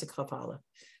 Pasuk Chaf.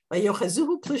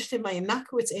 Vayochazuhu plishtim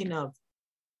vayinaku etz einav.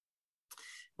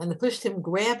 And the plishtim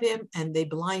grab him and they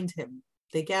blind him.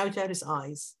 They gouge out his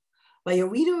eyes.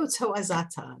 Vayoridu oto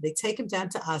azata. They take him down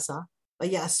to Aza.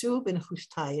 Vayasu ben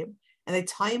chushtayim. And they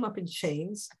tie him up in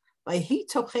chains. Vayhi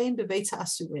tochein beveita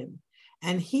asurim.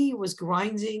 And he was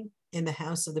grinding in the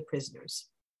house of the prisoners.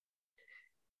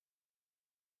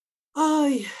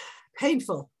 Oh,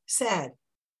 painful, sad.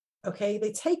 Okay,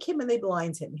 they take him and they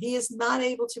blind him. He is not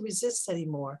able to resist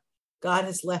anymore. God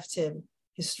has left him.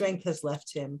 His strength has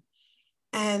left him.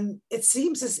 And it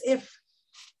seems as if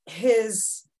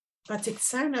his,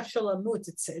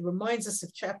 it reminds us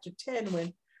of chapter 10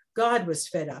 when God was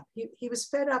fed up. He was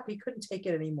fed up. He couldn't take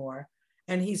it anymore.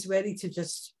 And he's ready to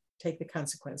just take the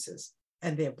consequences.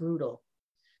 And they're brutal.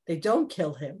 They don't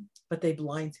kill him, but they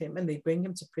blind him and they bring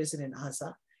him to prison in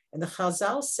Aza. And the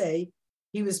Chazal say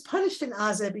he was punished in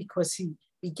Aza because he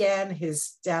began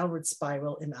his downward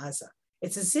spiral in Aza.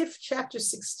 It's as if chapter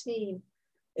 16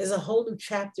 is a whole new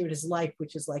chapter in his life,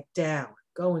 which is like down,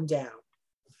 going down.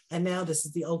 And now this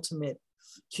is the ultimate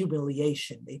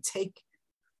humiliation. They take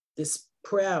this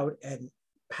proud and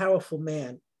powerful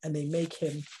man and they make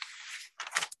him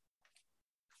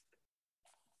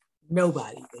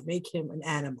nobody. They make him an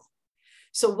animal.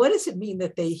 So what does it mean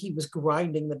that he was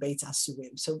grinding the Beit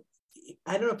Asurim? So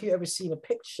I don't know if you've ever seen a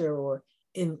picture or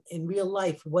in real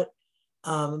life what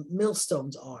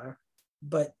millstones are,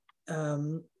 but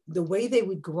the way they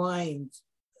would grind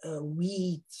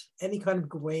wheat, any kind of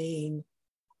grain,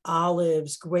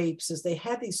 olives, grapes, is they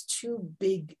had these two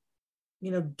big,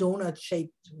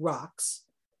 donut-shaped rocks,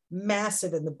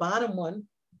 massive, and the bottom one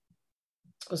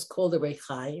was called a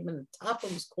rechaim, and the top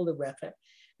one was called a rechet,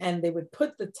 and they would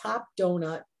put the top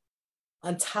donut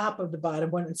on top of the bottom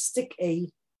one and stick a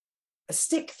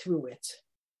stick through it.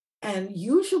 And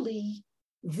usually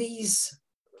these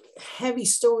heavy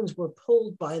stones were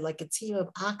pulled by like a team of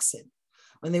oxen.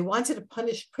 When they wanted to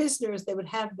punish prisoners, they would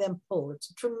have them pull.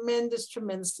 It's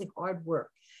tremendously hard work.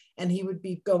 And he would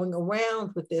be going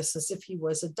around with this as if he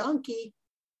was a donkey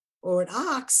or an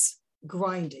ox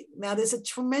grinding. Now, there's a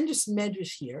tremendous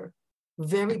medrash here,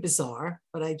 very bizarre,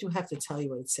 but I do have to tell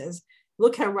you what it says.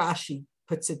 Look how Rashi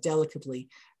puts it delicately.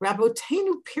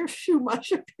 Rabotenu pirshu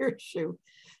masha pirshu.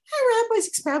 Our rabbis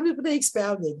expounded what they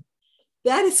expounded.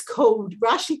 That is code,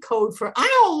 Rashi code for, I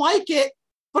don't like it,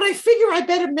 but I figure I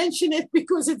better mention it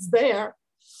because it's there.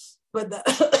 But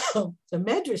the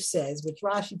Medrash says, which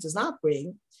Rashi does not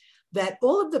bring, that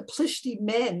all of the Plishti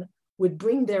men would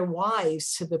bring their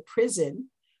wives to the prison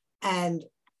and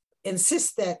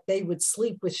insist that they would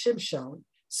sleep with Shimshon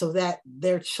so that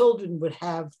their children would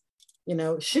have,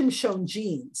 Shimshon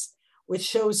genes, which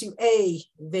shows you A,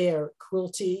 their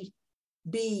cruelty,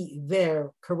 B,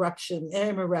 their corruption and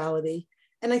immorality.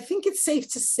 And I think it's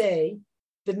safe to say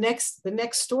the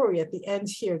next story at the end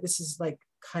here, this is like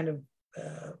kind of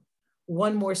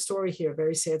one more story here,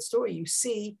 very sad story. You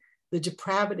see the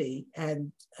depravity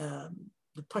and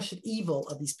the Pashut evil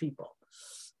of these people.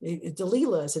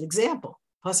 Delilah is an example.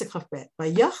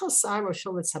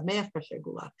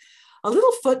 A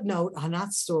little footnote on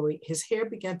that story, his hair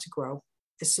began to grow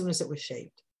as soon as it was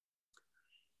shaved.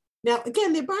 Now,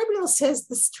 again, the Bible says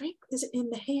the strength is in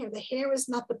the hair. The hair is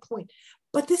not the point.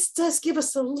 But this does give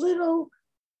us a little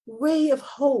ray of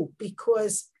hope,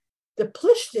 because the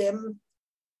Plishtim,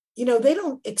 they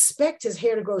don't expect his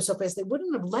hair to grow so fast. They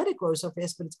wouldn't have let it grow so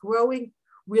fast, but it's growing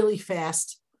really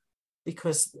fast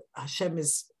because Hashem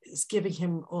is giving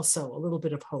him also a little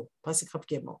bit of hope. Pasuk Chav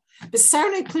Gimel.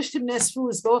 B'sarnei Plishtim nesfu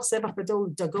izboch zebach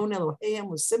b'dol dagon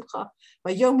Eloheim u'simcha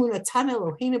v'yomu natan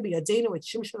Eloheinu b'yadeinu et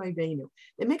Shimshon oivenu.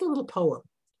 They make a little poem,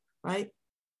 right?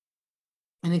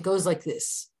 And it goes like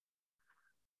this,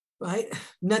 right?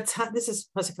 This is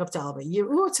Pasuk Chav Dalva.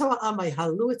 Yiru Torah amay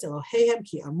halu et Eloheim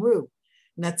ki amru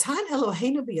natan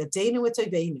Eloheinu b'yadeinu et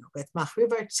oivenu v'et machriv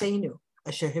artzeinu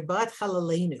asher hibat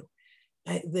chalalenu.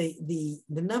 The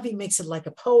Navi makes it like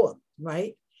a poem,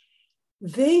 right?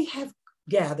 They have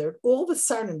gathered, all the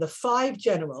Sarnim, the 5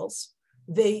 generals,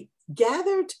 they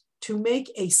gathered to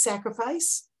make a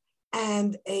sacrifice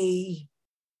and a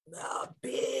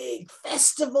big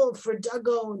festival for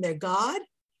Dagon, their god,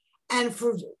 and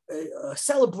for a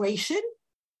celebration.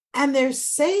 And they're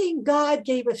saying God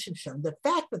gave us Shimshon. The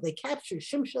fact that they captured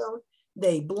Shimshon,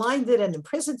 they blinded and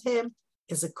imprisoned him,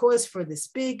 is a cause for this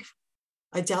big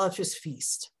idolatrous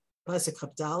feast.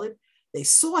 They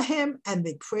saw him and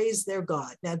they praised their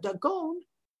God. Now, Dagon,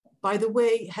 by the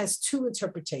way, has 2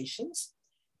 interpretations.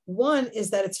 One is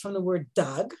that it's from the word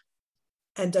Dag,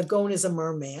 and Dagon is a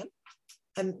merman.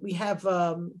 And we have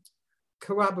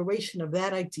corroboration of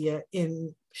that idea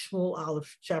in Shmuel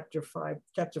Aleph, chapter 4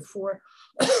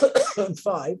 and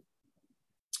 5.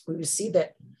 We see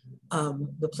that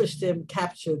the Plishtim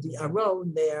captured the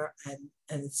Aron there, and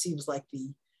it seems like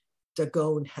the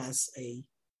Dagon has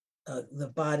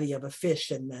the body of a fish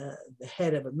and the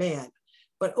head of a man,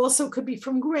 but also could be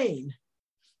from grain.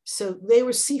 So they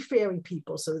were seafaring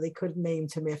people, so they could have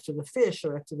named him after the fish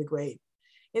or after the grain.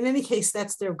 In any case,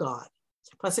 that's their god.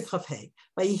 Pasuk Chav Hei.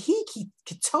 Vayihi ki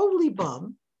totally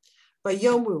bum.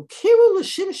 Vayomru kiru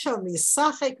l'shimshon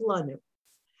misachek lanu.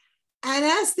 And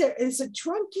as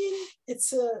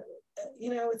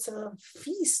it's a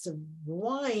feast of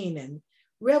wine and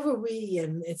revelry,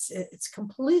 and it's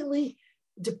completely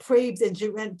depraved and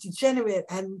degenerate,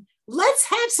 and let's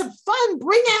have some fun.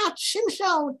 Bring out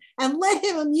Shimshon and let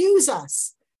him amuse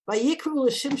us. And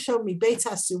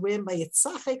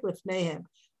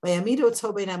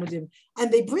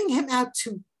they bring him out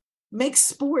to make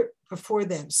sport before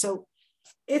them. So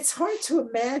it's hard to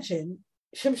imagine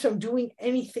Shimshon doing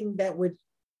anything that would,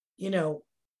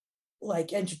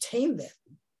 like entertain them.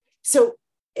 So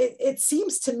it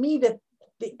seems to me that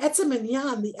the Etzem and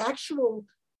Yan, the actual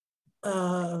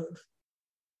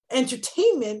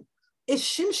entertainment, is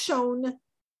Shimshon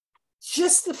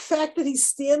just the fact that he's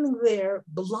standing there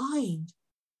blind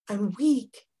and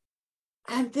weak.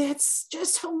 And that's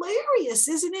just hilarious,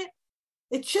 isn't it?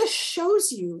 It just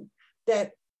shows you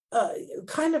that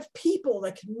kind of people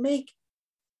that can make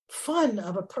fun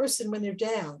of a person when they're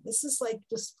down. This is like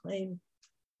just plain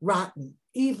rotten,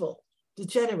 evil,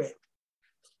 degenerate.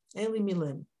 Eli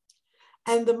Milim.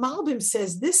 And the Malbim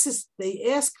says this is,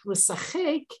 they ask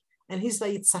l'sachek, and he's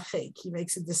vayitzachek. He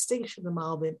makes a distinction, the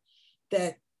Malbim,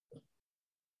 that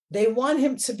they want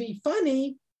him to be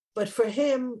funny, but for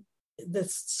him, the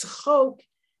tzachok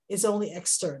is only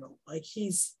external. Like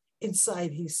he's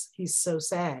inside, he's so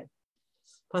sad.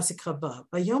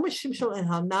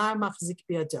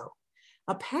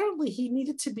 Apparently, he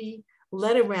needed to be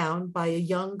led around by a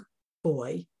young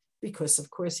boy because, of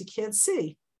course, he can't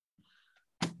see.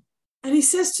 And he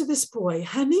says to this boy,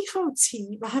 let me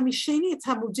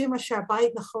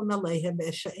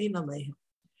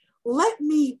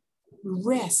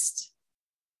rest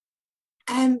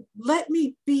and let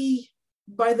me be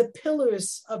by the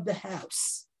pillars of the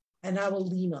house, and I will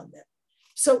lean on them.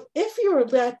 So if you're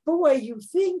that boy, you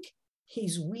think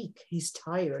he's weak, he's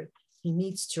tired, he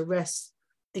needs to rest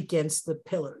against the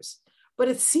pillars. But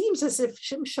it seems as if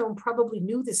Shimshon probably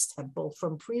knew this temple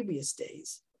from previous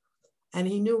days, and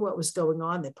he knew what was going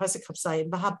on there. Pasuk Chapsayin,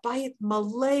 v'habayit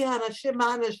malei anashim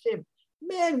anashim,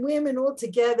 men, women all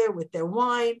together with their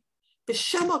wine.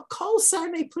 B'shama kol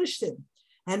sarnei plishtim,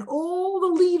 and all the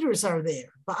leaders are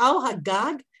there. Ba'al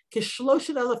hagag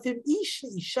kishloshet alafim ish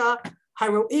isha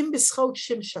haroim b'schot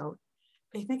Shimshon.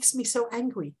 It makes me so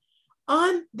angry.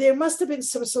 There must have been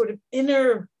some sort of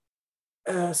inner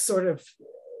sort of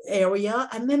area,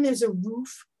 and then there's a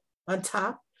roof on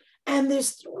top. And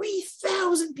there's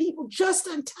 3,000 people just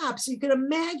on top. So you can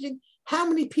imagine how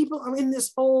many people are in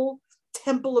this whole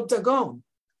temple of Dagon.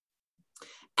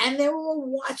 And they're all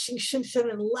watching Shimshon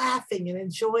and laughing and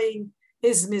enjoying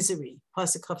his misery.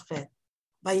 Pasuk Kafchet.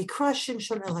 Vayikra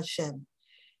Shimshon el Hashem.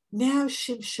 Now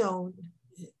Shimshon,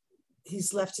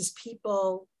 he's left his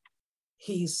people.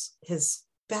 His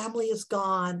family is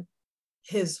gone.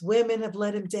 His women have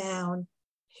let him down.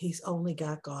 He's only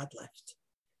got God left.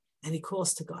 And he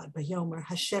calls to God, Vayomer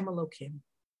Hashem Elokim,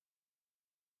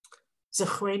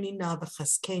 Zachreni na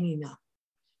v'chaskeni na.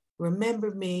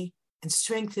 Remember me and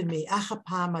strengthen me. Acha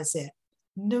pa'am hazeh.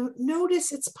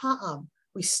 Notice it's pa'am.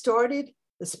 We started,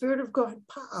 the Spirit of God,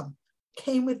 pa'am,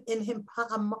 came within him,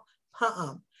 pa'am.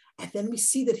 And then we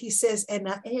see that he says,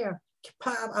 Ena'er,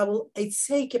 pa'am, I will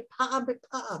say, pa'am,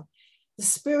 pa'am. The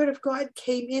Spirit of God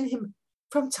came in him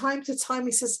from time to time.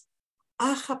 He says,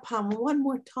 Achapam, one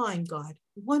more time, God,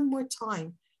 one more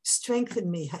time, strengthen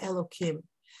me, Ha'elokim.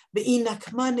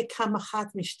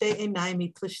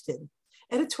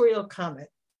 Editorial comment.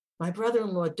 My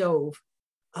brother-in-law, Dove,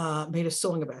 made a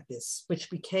song about this, which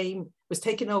was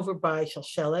taken over by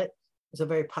Shalshelet. It was a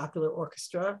very popular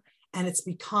orchestra, and it's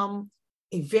become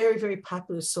a very, very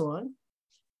popular song.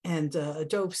 And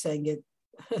Dove sang it.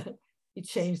 He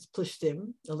changed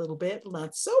Plishtim a little bit,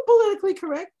 not so politically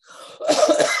correct,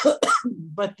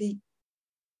 but the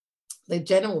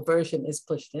general version is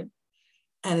Plishtim,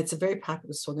 and it's a very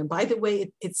popular song. And by the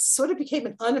way, it sort of became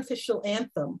an unofficial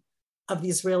anthem of the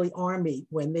Israeli army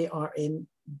when they are in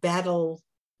battle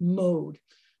mode.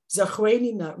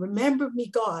 Zachreni, remember me,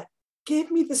 God,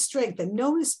 give me the strength. And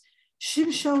notice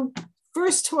Shimshon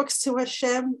first talks to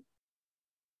Hashem,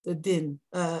 the din,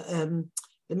 the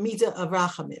midah of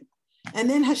Rachamim.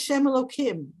 And then Hashem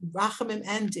Elokim, Rachamim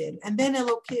and Din. And then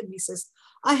Elokim, he says,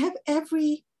 I have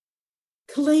every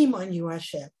claim on you,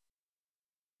 Hashem.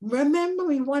 Remember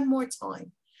me one more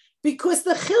time. Because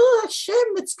the Chil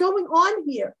Hashem that's going on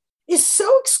here is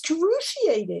so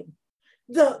excruciating.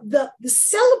 The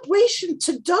celebration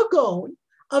to Dagon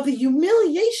of the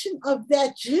humiliation of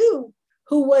that Jew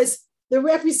who was the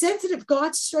representative of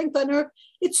God's strength on earth,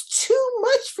 it's too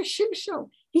much for Shimshon.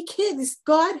 He can't, this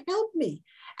God help me.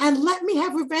 And let me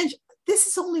have revenge. This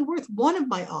is only worth one of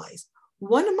my eyes.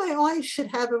 One of my eyes should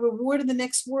have a reward in the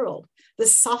next world. The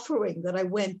suffering that I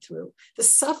went through, the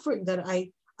suffering that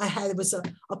I had, it was a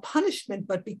punishment,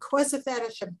 but because of that,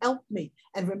 Hashem helped me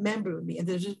and remembered me. And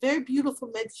there's a very beautiful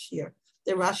message here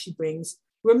that Rashi brings.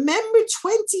 Remember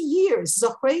 20 years,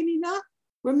 Zachreinina,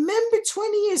 remember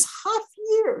 20 years, half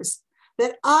years,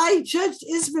 that I judged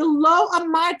Israel. Lo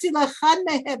amarti lachan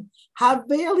mehem,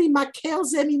 haveli makel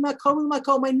zemi makom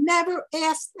makom. I never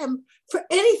asked them for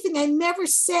anything. I never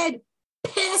said,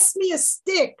 pass me a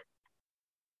stick.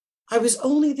 I was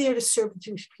only there to serve the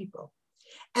Jewish people.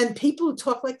 And people who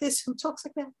talk like this, who talks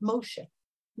like that? Moshe.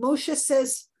 Moshe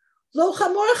says, Lo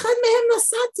chamor echad mehem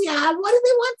nasati. What do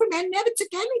they want from me? I never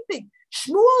took anything.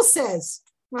 Shmuel says,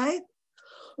 right?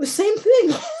 The same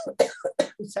thing.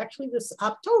 It's actually this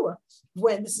Haftorah.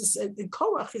 When this is in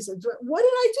Korach, he said, "What did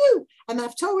I do?" And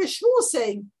Haftorah is Shmuel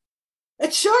saying, "At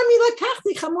Sharmi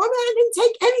Lakachti Chamor, I didn't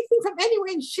take anything from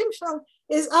anywhere." And Shimshon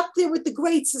is up there with the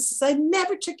greats. He says, "I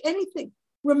never took anything.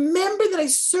 Remember that I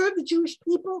served the Jewish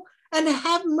people, and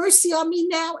have mercy on me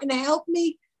now, and help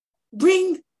me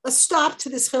bring a stop to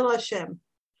this Chil Hashem."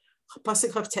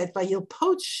 Pasuk Chav Tet,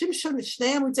 Vayilpot Shimshon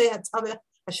Shnei Amudei HaTaveh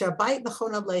Asher Bayit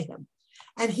Nachon Alehem,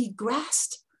 and he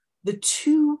grasped the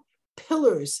two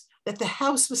pillars that the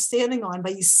house was standing on,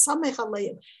 Vayisamech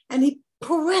Alehem, and he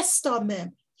pressed on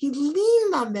them. He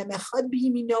leaned on them.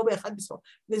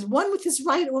 There's one with his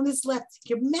right, one with his left.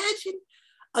 Can you imagine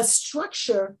a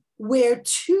structure where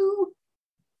two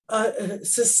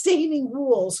sustaining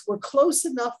walls were close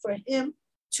enough for him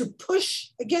to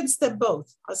push against them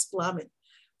both? Hasblamin.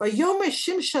 Vayomer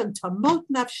Shimshon Tamot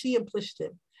Nafshi and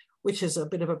Plishtim, which is a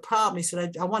bit of a problem. He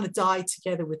said, I want to die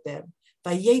together with them.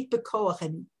 Vayet Bekoach,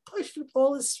 and he pushed with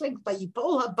all his strength.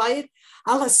 Vayipol Habayit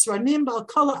Al Hasranim Bal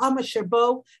Kol Ha'am Asher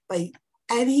Bo,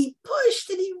 and he pushed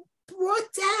and he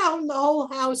brought down the whole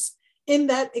house in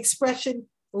that expression,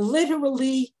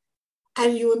 literally.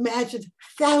 And you imagine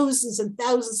thousands and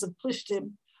thousands of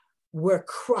Plishtim were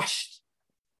crushed.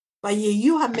 And the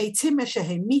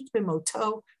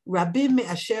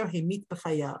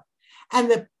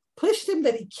Plishtim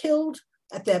that he killed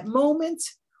at that moment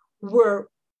were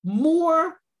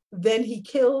more than he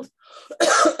killed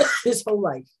his whole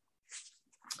life.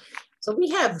 So we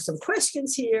have some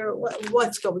questions here.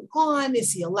 What's going on?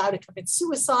 Is he allowed to commit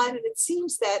suicide? And it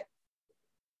seems that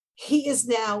he is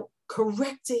now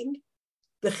correcting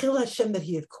the Chil Hashem that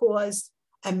he had caused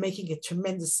and making a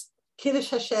tremendous Kiddush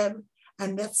Hashem.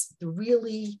 And that's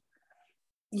really,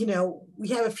 we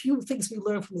have a few things we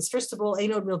learn from this. First of all,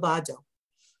 Eino Milvado.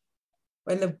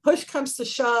 When the push comes to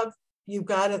shove, you've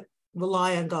got to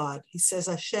rely on God. He says,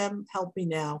 Hashem, help me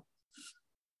now.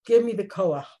 Give me the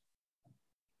koach.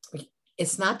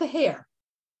 It's not the hair.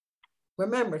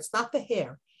 Remember, it's not the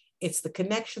hair. It's the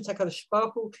connection to HaKadosh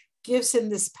Baruch Hu gives him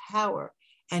this power,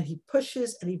 and he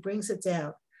pushes and he brings it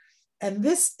down. And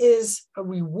this is a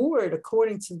reward,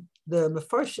 according to the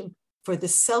Mefarshim, for the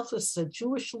selfless. A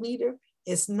Jewish leader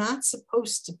is not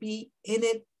supposed to be in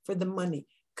it for the money.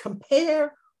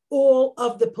 Compare all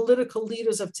of the political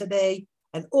leaders of today,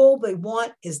 and all they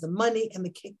want is the money and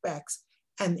the kickbacks.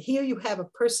 And here you have a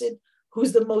person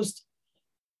who's the most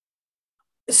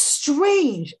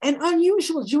strange and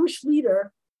unusual Jewish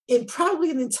leader in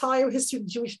probably the entire history of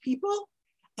the Jewish people.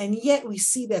 And yet we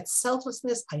see that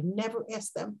selflessness. I never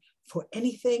asked them for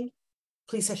anything.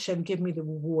 Please, Hashem, give me the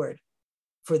reward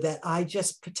for that. I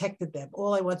just protected them.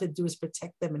 All I wanted to do is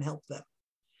protect them and help them.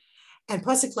 And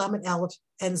Pasuk Lamed Aleph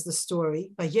ends the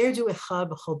story. Vayerdu echad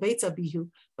b'chol beit abihu,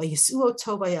 vayisuo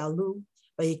oto vayalu,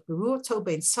 vayikberu oto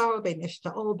bein Saro bein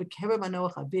Eshtaol b'kerem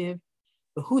Manoach aviv,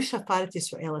 v'hu shafaret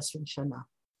Yisrael 20 shana.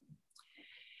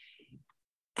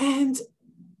 And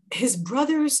his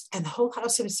brothers and the whole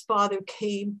house of his father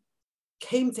came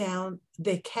down.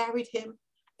 They carried him.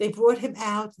 They brought him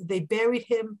out. They buried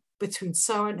him between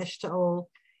Sarah and Eshtaol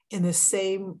in the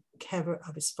same kever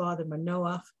of his father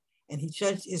Manoach, and he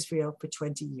judged Israel for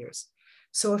 20 years.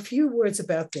 So a few words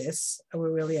about this, and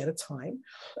we're really out of time.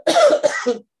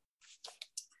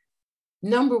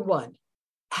 Number one,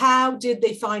 how did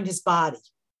they find his body?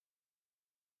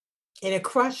 In a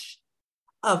crush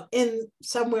of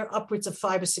somewhere upwards of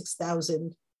 5,000 or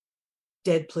 6,000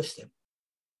 dead Plishtim.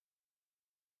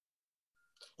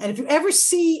 And if you ever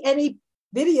see any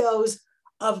videos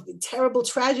of terrible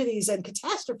tragedies and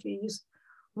catastrophes,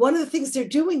 one of the things they're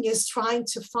doing is trying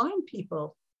to find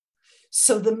people.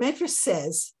 So the Medrash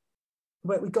says,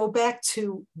 when we go back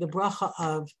to the bracha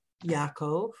of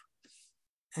Yaakov,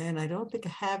 and I don't think I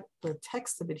have the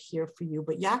text of it here for you,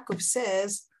 but Yaakov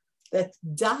says that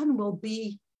Dan will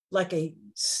be like a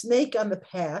snake on the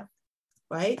path,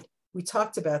 right? We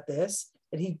talked about this,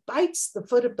 and he bites the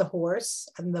foot of the horse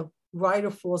and the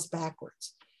rider falls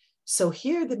backwards. So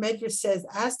here the Medrash says,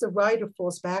 as the rider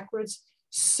falls backwards,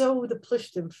 so the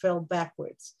Plishtim fell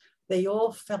backwards. They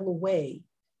all fell away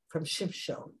from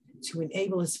Shimshon to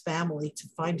enable his family to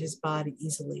find his body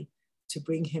easily, to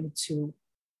bring him to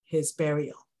his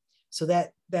burial. So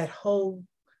that whole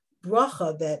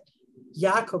bracha that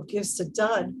Yaakov gives to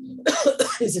Dan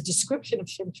is a description of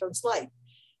Shimshon's life.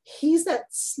 He's that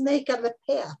snake on the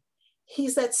path.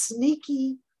 He's that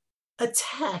sneaky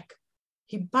attack.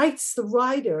 He bites the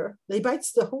rider, he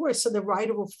bites the horse, so the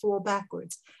rider will fall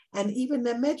backwards. And even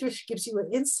the Medrash gives you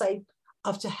an insight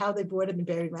of to how they brought him and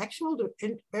buried him. Actually,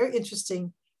 a very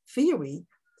interesting theory.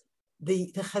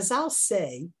 The Chazal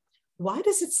say why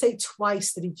does it say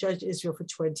twice that he judged Israel for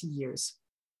 20 years?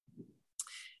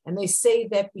 And they say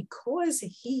that because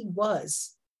he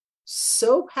was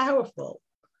so powerful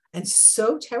and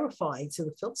so terrifying to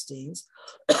the Philistines,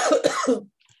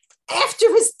 after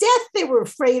his death, they were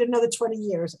afraid another 20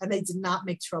 years, and they did not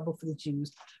make trouble for the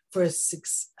Jews for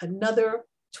another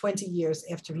 20 years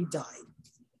after he died.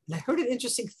 And I heard an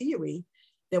interesting theory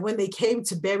that when they came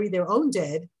to bury their own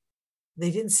dead,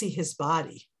 they didn't see his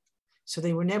body. So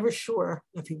they were never sure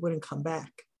if he wouldn't come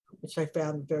back, which I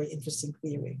found a very interesting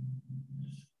theory.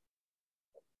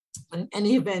 In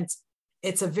any event,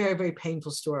 it's a very, very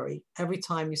painful story. Every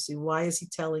time you see, why is he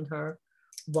telling her?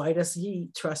 Why does he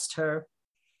trust her?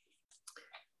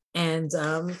 And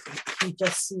he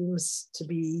just seems to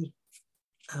be,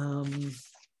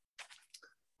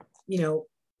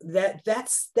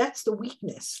 that's the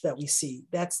weakness that we see.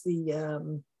 That's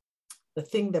the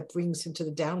thing that brings him to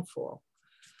the downfall.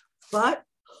 But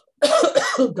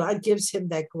God gives him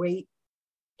that great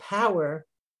power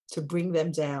to bring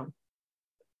them down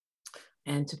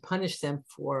and to punish them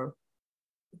for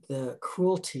the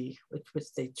cruelty with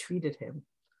which they treated him.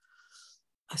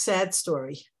 A sad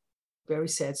story, very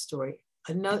sad story.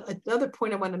 Another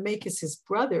point I want to make is his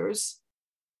brothers.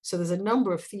 So there's a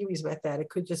number of theories about that. It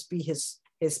could just be his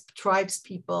tribes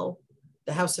people,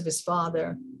 the house of his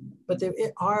father. But there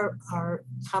are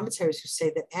commentaries who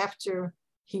say that after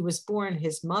he was born,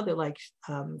 his mother, like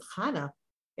Hannah,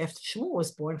 after Shmuel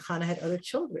was born, Hannah had other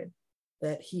children,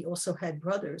 that he also had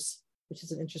brothers, which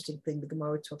is an interesting thing. The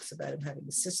Gemara talks about him having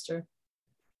a sister.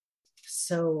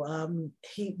 So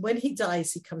when he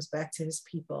dies, he comes back to his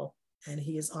people and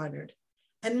he is honored.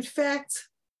 And in fact,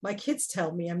 my kids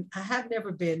tell me, I have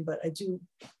never been, but I do,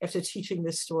 after teaching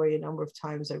this story a number of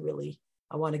times, I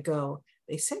want to go.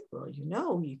 They said, well,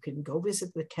 you can go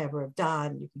visit the kever of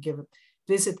Dan, you can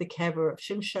visit the kever of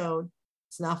Shimshon.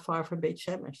 It's not far from Beit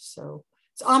Shemesh. So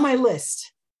it's on my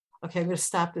list. Okay, I'm going to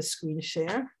stop the screen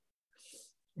share.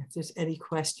 If there's any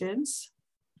questions.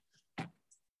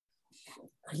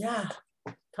 Yeah,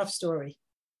 tough story,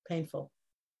 painful.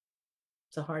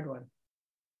 It's a hard one.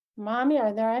 Mommy,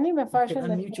 are there any mefarshim? You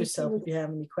can unmute yourself if you have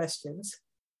any questions.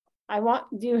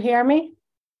 Do you hear me?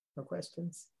 No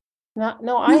questions?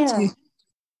 No, I am.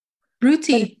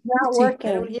 Ruti. Not working.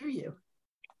 I don't hear you.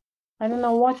 I don't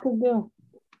know what to do.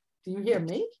 Do you hear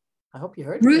me? I hope you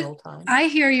heard me the whole time. I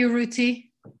hear you, Ruti.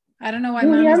 I don't know why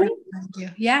Mommy's not hearing you.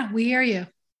 Yeah, we hear you.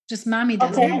 Just Mommy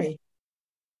doesn't hear me.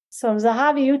 So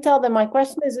Zahavi, you tell them. My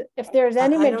question is, if there's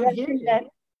any magician that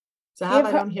Zahav,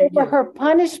 I don't hear you. Her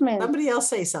punishment. Somebody else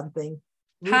say something.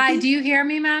 Ruti? Hi, do you hear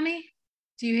me, Mommy?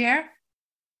 Do you hear?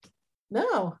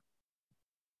 No.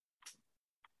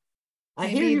 I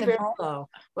hear you very low.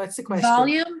 What's the question?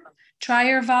 Volume? Try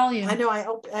your volume. I know. I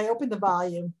opened the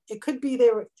volume. It could be they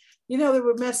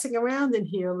were messing around in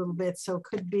here a little bit, so it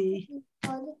could be.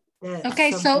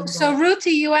 Okay, so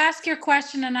Ruti, you ask your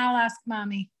question and I'll ask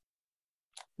Mommy.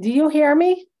 Do you hear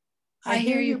me? I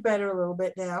hear you better a little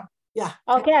bit now. Yeah.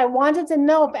 Okay, I wanted to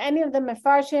know if any of the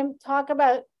mefarshim talk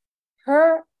about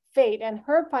her fate and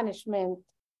her punishment.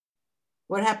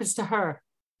 What happens to her?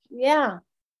 Yeah.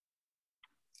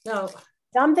 No.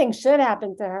 Something should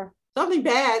happen to her. Something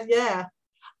bad, yeah.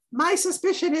 My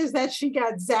suspicion is that she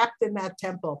got zapped in that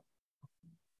temple.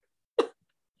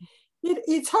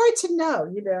 It's hard to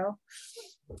know,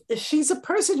 She's a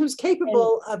person who's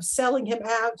capable of selling him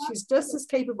out. She's just as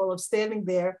capable of standing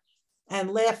there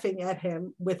and laughing at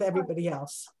him with everybody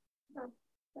else.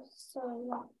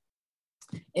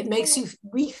 It makes you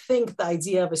rethink the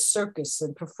idea of a circus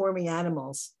and performing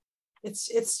animals.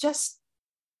 It's just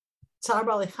Tzar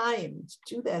B'alei Chaim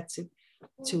to do that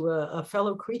to a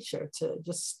fellow creature, to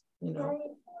just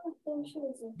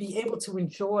be able to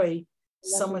enjoy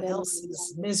someone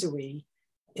else's misery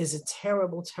is a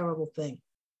terrible, terrible thing.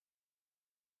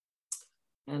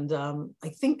 And I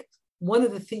think one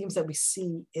of the themes that we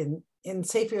see in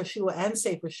Sefer Yoshua and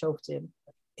Sefer Shoftim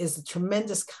is the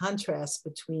tremendous contrast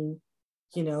between,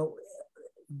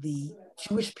 the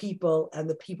Jewish people and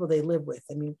the people they live with.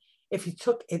 I mean, if you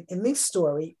took, in this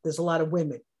story, there's a lot of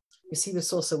women. You see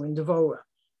this also in Devorah.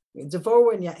 In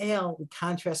Devorah and Yael, we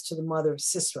contrast to the mother of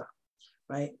Sisera,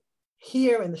 right?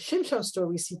 Here in the Shimshon story,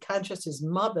 we see contrast his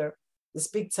mother, this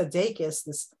big tzaddikus,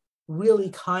 this really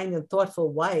kind and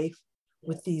thoughtful wife,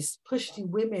 with these pushty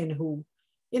women who,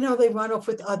 they run off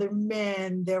with other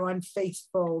men, they're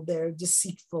unfaithful, they're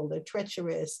deceitful, they're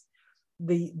treacherous,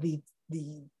 the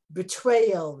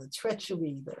betrayal, the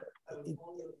treachery, the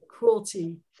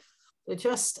cruelty. They're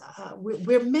just,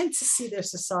 we're meant to see their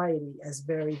society as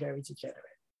very, very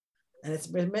degenerate. And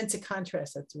we're meant to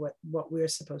contrast that to what we're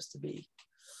supposed to be.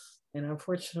 And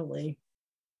unfortunately,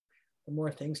 the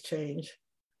more things change,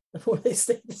 the more they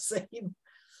stay the same.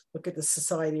 Look at the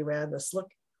society around us.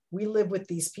 Look, we live with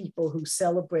these people who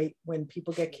celebrate when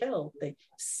people get killed. They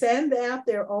send out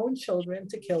their own children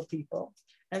to kill people,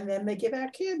 and then they give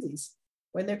out candies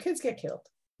when their kids get killed.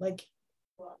 Like,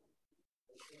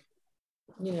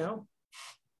 you know,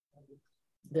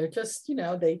 they're just, you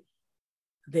know,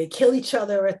 they kill each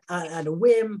other at a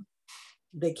whim.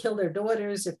 They kill their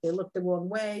daughters if they look the wrong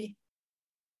way.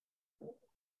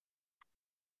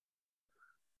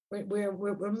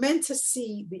 We're meant to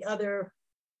see the other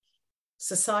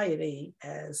society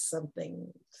as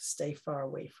something to stay far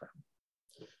away from.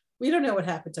 We don't know what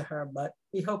happened to her, but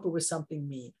we hope it was something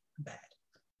mean and bad.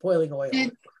 Boiling oil.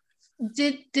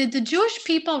 Did the Jewish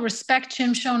people respect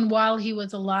Shimshon while he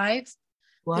was alive?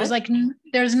 What?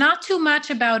 There's not too much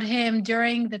about him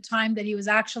during the time that he was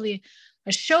actually a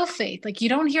shofet. Like, you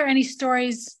don't hear any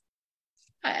stories.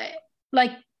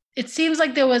 Like, it seems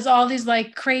like there was all these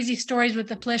like crazy stories with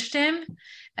the Plishtim,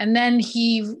 and then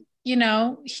he, you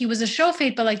know, he was a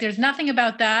shofet, but like there's nothing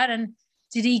about that. And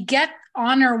did he get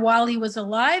honor while he was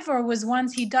alive, or was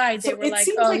once he died, they were like,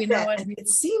 oh, like you know what? It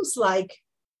seems like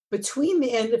between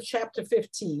the end of chapter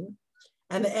 15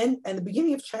 and the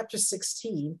beginning of chapter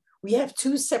 16, we have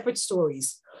two separate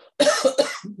stories.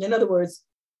 In other words,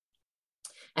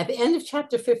 at the end of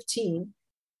chapter 15,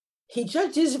 he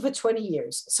judged Israel for 20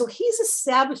 years. So he's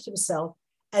established himself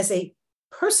as a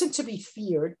person to be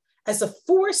feared, as a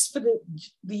force for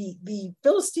the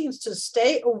Philistines to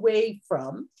stay away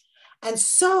from. And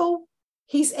so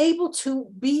he's able to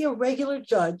be a regular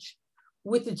judge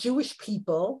with the Jewish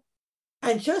people,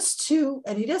 and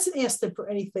he doesn't ask them for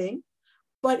anything,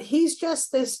 but he's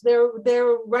just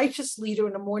their righteous leader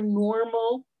in a more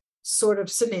normal sort of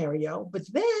scenario.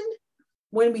 But then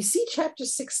when we see chapter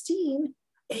 16,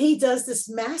 he does this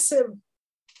massive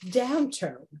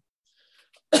downturn.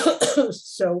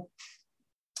 So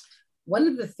one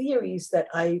of the theories that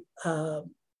I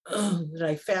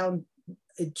found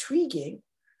intriguing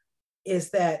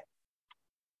is that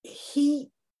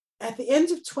he, at the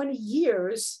end of 20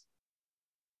 years,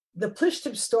 the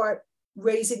Plishtim start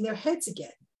raising their heads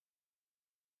again.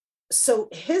 So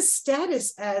his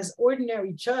status as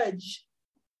ordinary judge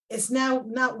is now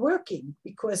not working,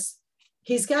 because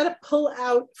he's got to pull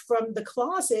out from the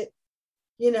closet,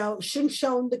 you know,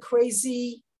 Shimshon the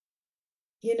crazy,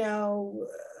 you know,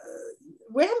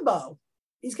 Rambo.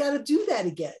 He's got to do that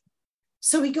again.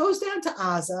 So he goes down to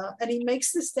Aza and he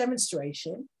makes this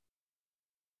demonstration.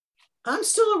 I'm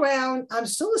still around. I'm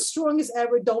still as strong as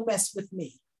ever. Don't mess with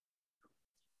me.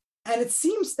 And it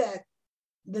seems that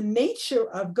the nature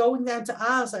of going down to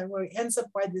Aza, where he ends up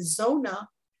by the Zona,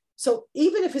 so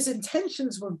even if his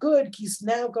intentions were good, he's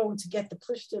now going to get the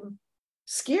Plishtim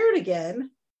scared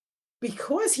again,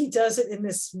 because he does it in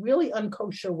this really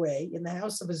unkosher way in the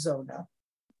house of a Zona.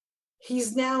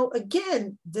 He's now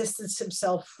again distanced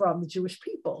himself from the Jewish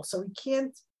people, so he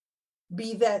can't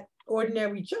be that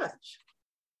ordinary judge.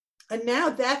 And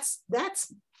now that's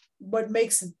what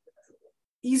makes it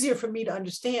easier for me to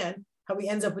understand how he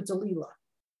ends up with Delilah.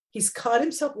 He's cut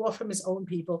himself off from his own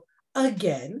people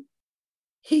again.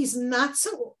 He's not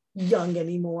so young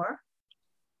anymore,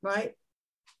 right?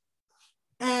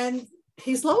 And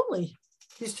he's lonely.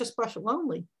 He's just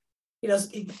lonely.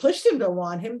 The Plishtim don't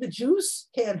want him. The Jews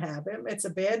can't have him. It's a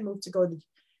bad move to go.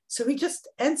 So he just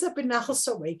ends up in Nachal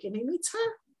Sorek and he meets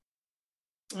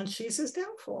her. And she's his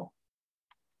downfall.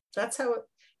 That's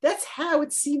how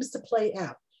it seems to play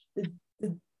out.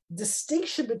 The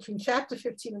distinction between chapter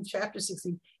 15 and chapter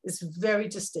 16 is very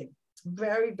distinct. It's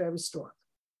very, very strong.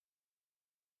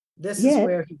 This is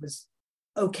where he was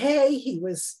okay. He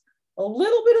was a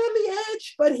little bit on the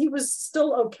edge, but he was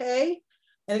still okay.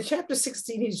 And in chapter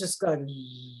 16, he's just sort of.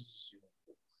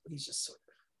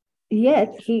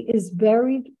 Yet he is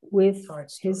buried with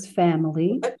his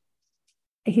family. What?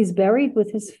 He's buried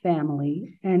with his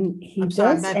family, and he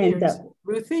does end up.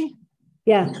 Ruthie?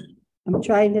 Yeah, I'm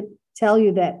trying to tell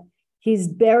you that he's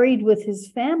buried with his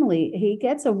family. He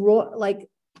gets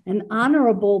an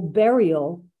honorable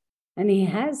burial, and he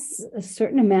has a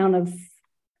certain amount of,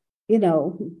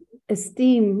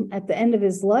 esteem at the end of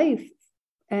his life.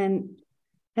 And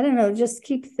I don't know, just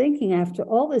keep thinking, after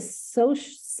all this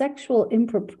sexual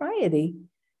impropriety,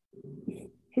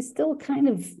 he still kind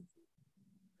of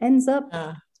ends up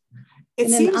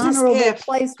in an honorable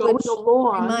place, which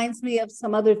reminds me of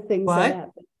some other things that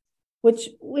happened,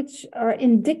 which are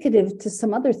indicative to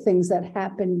some other things that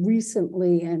happened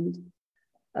recently, and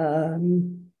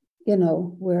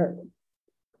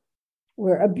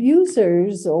where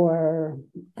abusers, or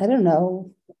I don't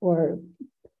know, or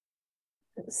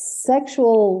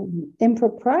sexual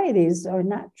improprieties are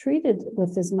not treated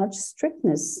with as much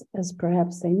strictness as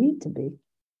perhaps they need to be.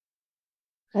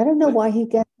 I don't know why he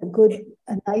gets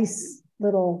a nice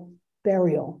little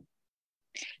burial.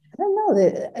 I don't know,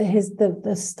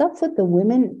 the stuff with the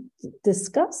women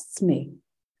disgusts me.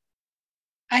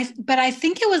 But I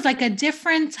think it was like a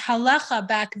different halacha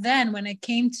back then when it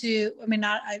came to, I mean,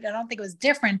 I don't think it was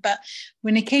different, but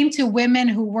when it came to women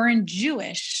who weren't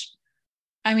Jewish,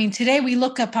 I mean, today we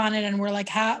look upon it and we're like,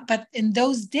 how, but in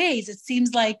those days, it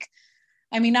seems like,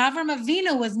 I mean, Avram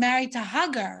Avinu was married to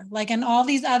Hagar, like, and all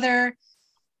these other,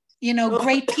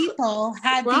 great people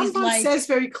had these Rambam says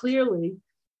very clearly,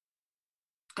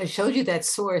 I showed you that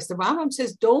source. The Rambam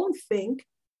says, don't think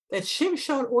that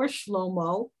Shimshon or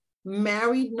Shlomo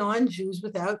married non-Jews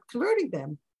without converting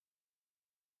them.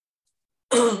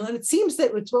 And it seems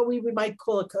that it's what we might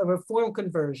call a reform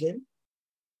conversion.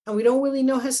 And we don't really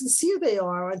know how sincere they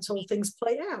are until things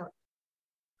play out.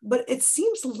 But it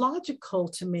seems logical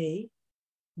to me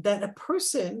that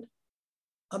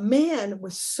a man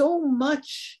with so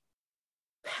much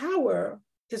power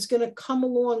is going to come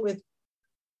along with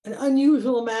an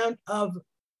unusual amount of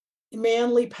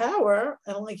manly power.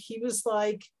 And like, he was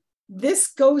like, this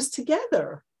goes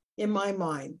together in my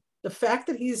mind. The fact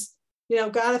that he's,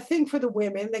 got a thing for the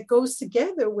women that goes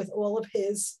together with all of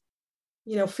his,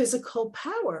 physical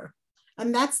power.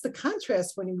 And that's the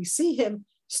contrast when we see him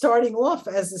starting off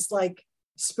as this like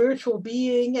spiritual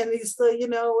being, and he's the,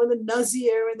 and the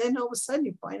Nazir, and then all of a sudden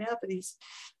you find out that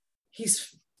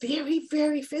he's very,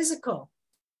 very physical.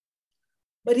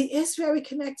 But he is very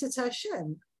connected to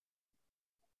Hashem.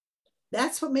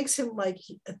 That's what makes him like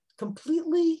a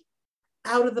completely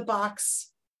out of the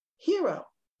box hero.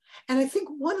 And I think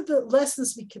one of the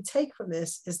lessons we can take from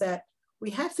this is that we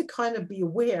have to kind of be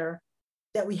aware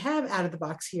that we have out of the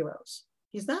box heroes.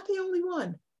 He's not the only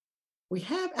one. We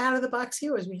have out of the box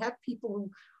heroes. We have people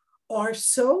who are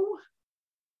so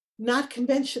not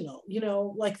conventional,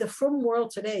 like the frum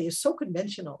world today is so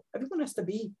conventional. Everyone has to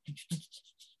be,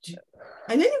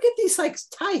 and then you get these like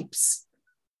types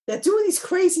that do these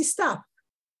crazy stuff.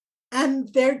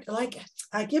 And they're like,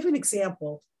 I give an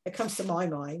example that comes to my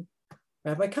mind,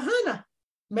 Rabbi Kahana,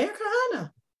 Meir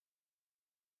Kahana.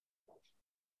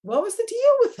 What was the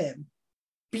deal with him?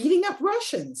 Beating up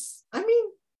Russians. I mean,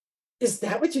 is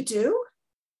that what you do?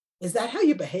 Is that how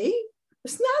you behave?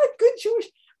 It's not a good Jewish,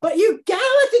 but you gotta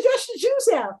let the Russian Jews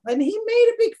out. And he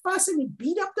made a big fuss and he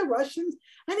beat up the Russians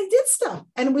and he did stuff.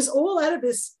 And it was all out of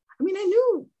this. I mean,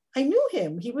 I knew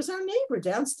him. He was our neighbor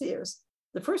downstairs.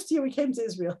 The first year we came to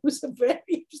Israel, he was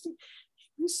he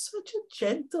was such a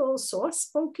gentle,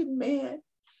 soft-spoken man.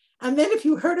 And then if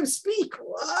you heard him speak,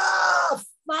 wow,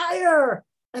 fire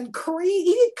and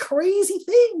he did crazy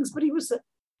things, but he was a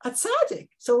tzaddik.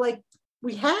 So like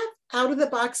we have out of the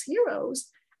box heroes,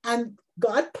 and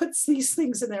God puts these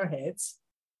things in their heads,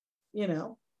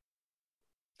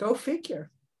 go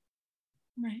figure.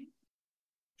 Right.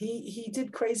 He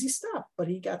did crazy stuff, but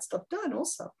he got stuff done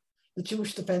also. The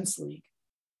Jewish Defense League.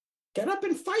 Get up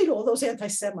and fight all those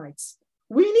anti-Semites.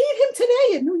 We need him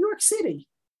today in New York City.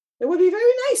 It would be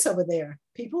very nice over there.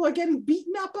 People are getting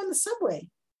beaten up on the subway,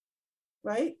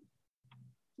 right?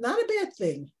 Not a bad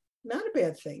thing. Not a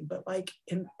bad thing. But like,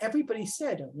 and everybody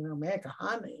said, Meir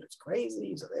Kahana, it's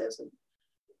crazy, so this. And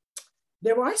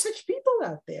there are such people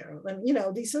out there. And,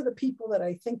 these are the people that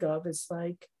I think of as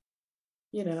like,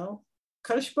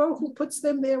 Kadosh Baruch Hu puts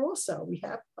them there also. We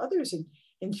have others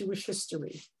in Jewish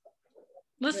history.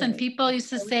 Listen, people used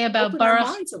to say about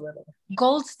Baruch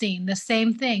Goldstein, the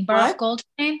same thing. Baruch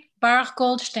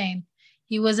Goldstein.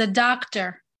 He was a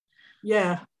doctor.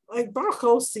 Yeah, like Baruch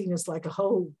Goldstein is like a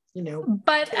whole,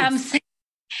 But I'm saying,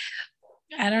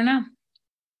 I don't know.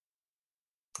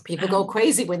 People go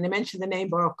crazy when they mention the name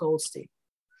Baruch Goldstein.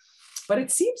 But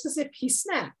it seems as if he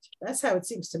snapped. That's how it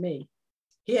seems to me.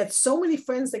 He had so many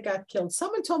friends that got killed.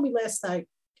 Someone told me last night,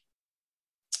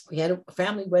 we had a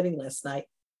family wedding last night,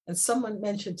 and someone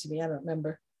mentioned to me, I don't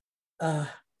remember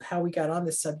how we got on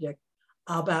this subject,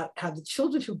 about how the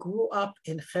children who grew up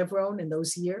in Hebron in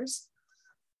those years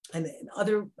and in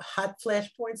other hot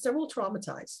flashpoints, they're all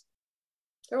traumatized.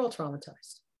 They're all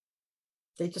traumatized.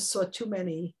 They just saw too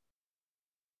many,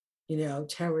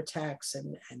 terror attacks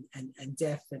and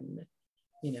death, and,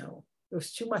 it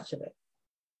was too much of it.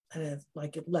 And it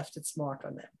left its mark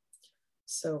on them.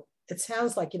 So it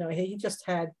sounds like, he just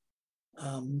had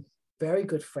very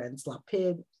good friends.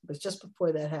 Lapid was just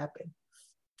before that happened.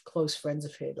 Close friends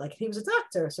of his. Like, he was a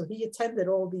doctor, so he attended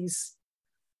all these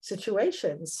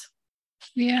situations.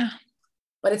 Yeah.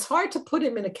 But it's hard to put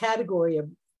him in a category of,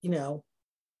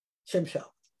 Shimshon.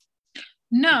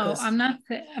 No, Because-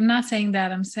 I'm not saying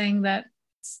that. I'm saying that,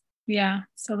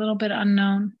 it's a little bit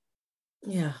unknown.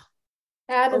 Yeah.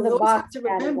 Out of We the always have box to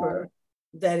category. remember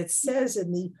that it says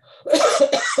in the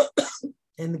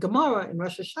in the Gemara in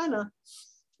Rosh Hashanah,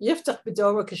 Yiftach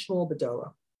B'Dorah Kishmul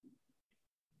B'Dorah,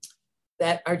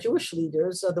 that our Jewish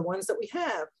leaders are the ones that we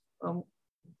have.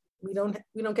 We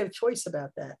don't get a choice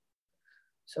about that.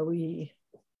 So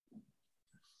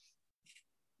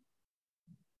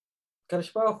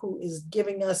Kadosh Baruch Hu is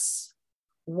giving us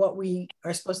what we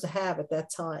are supposed to have at that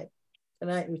time. Good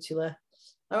night, Ruchila.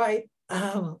 All right,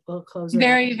 we'll close it.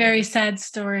 Very, very sad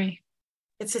story.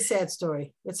 It's a sad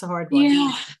story. It's a hard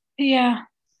one. Yeah. I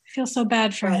feel so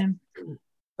bad for him.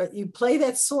 But you play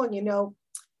that song,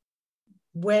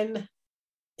 when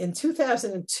in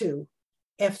 2002,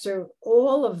 after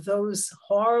all of those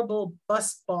horrible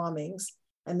bus bombings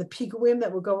and the piguim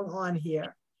that were going on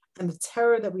here and the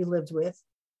terror that we lived with,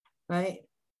 right?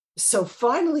 So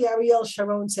finally, Ariel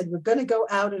Sharon said, we're going to go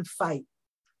out and fight.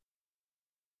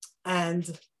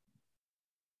 And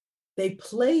they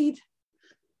played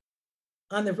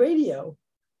on the radio.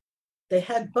 They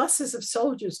had buses of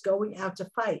soldiers going out to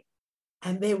fight,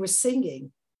 and they were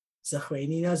singing,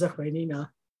 Zachrenina, Zachrenina.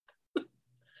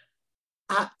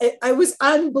 It was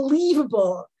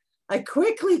unbelievable. I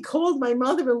quickly called my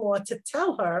mother-in-law to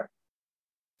tell her,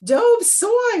 Dove's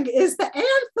song is the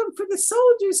anthem for the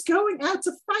soldiers going out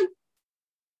to fight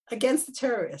against the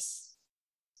terrorists.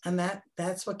 And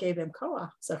that's what gave them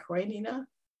koach. Zachrenina,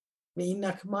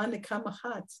 Me'inakman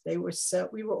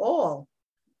Nekamahat. We were all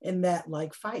in that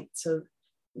fight. So,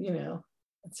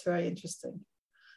 it's very interesting.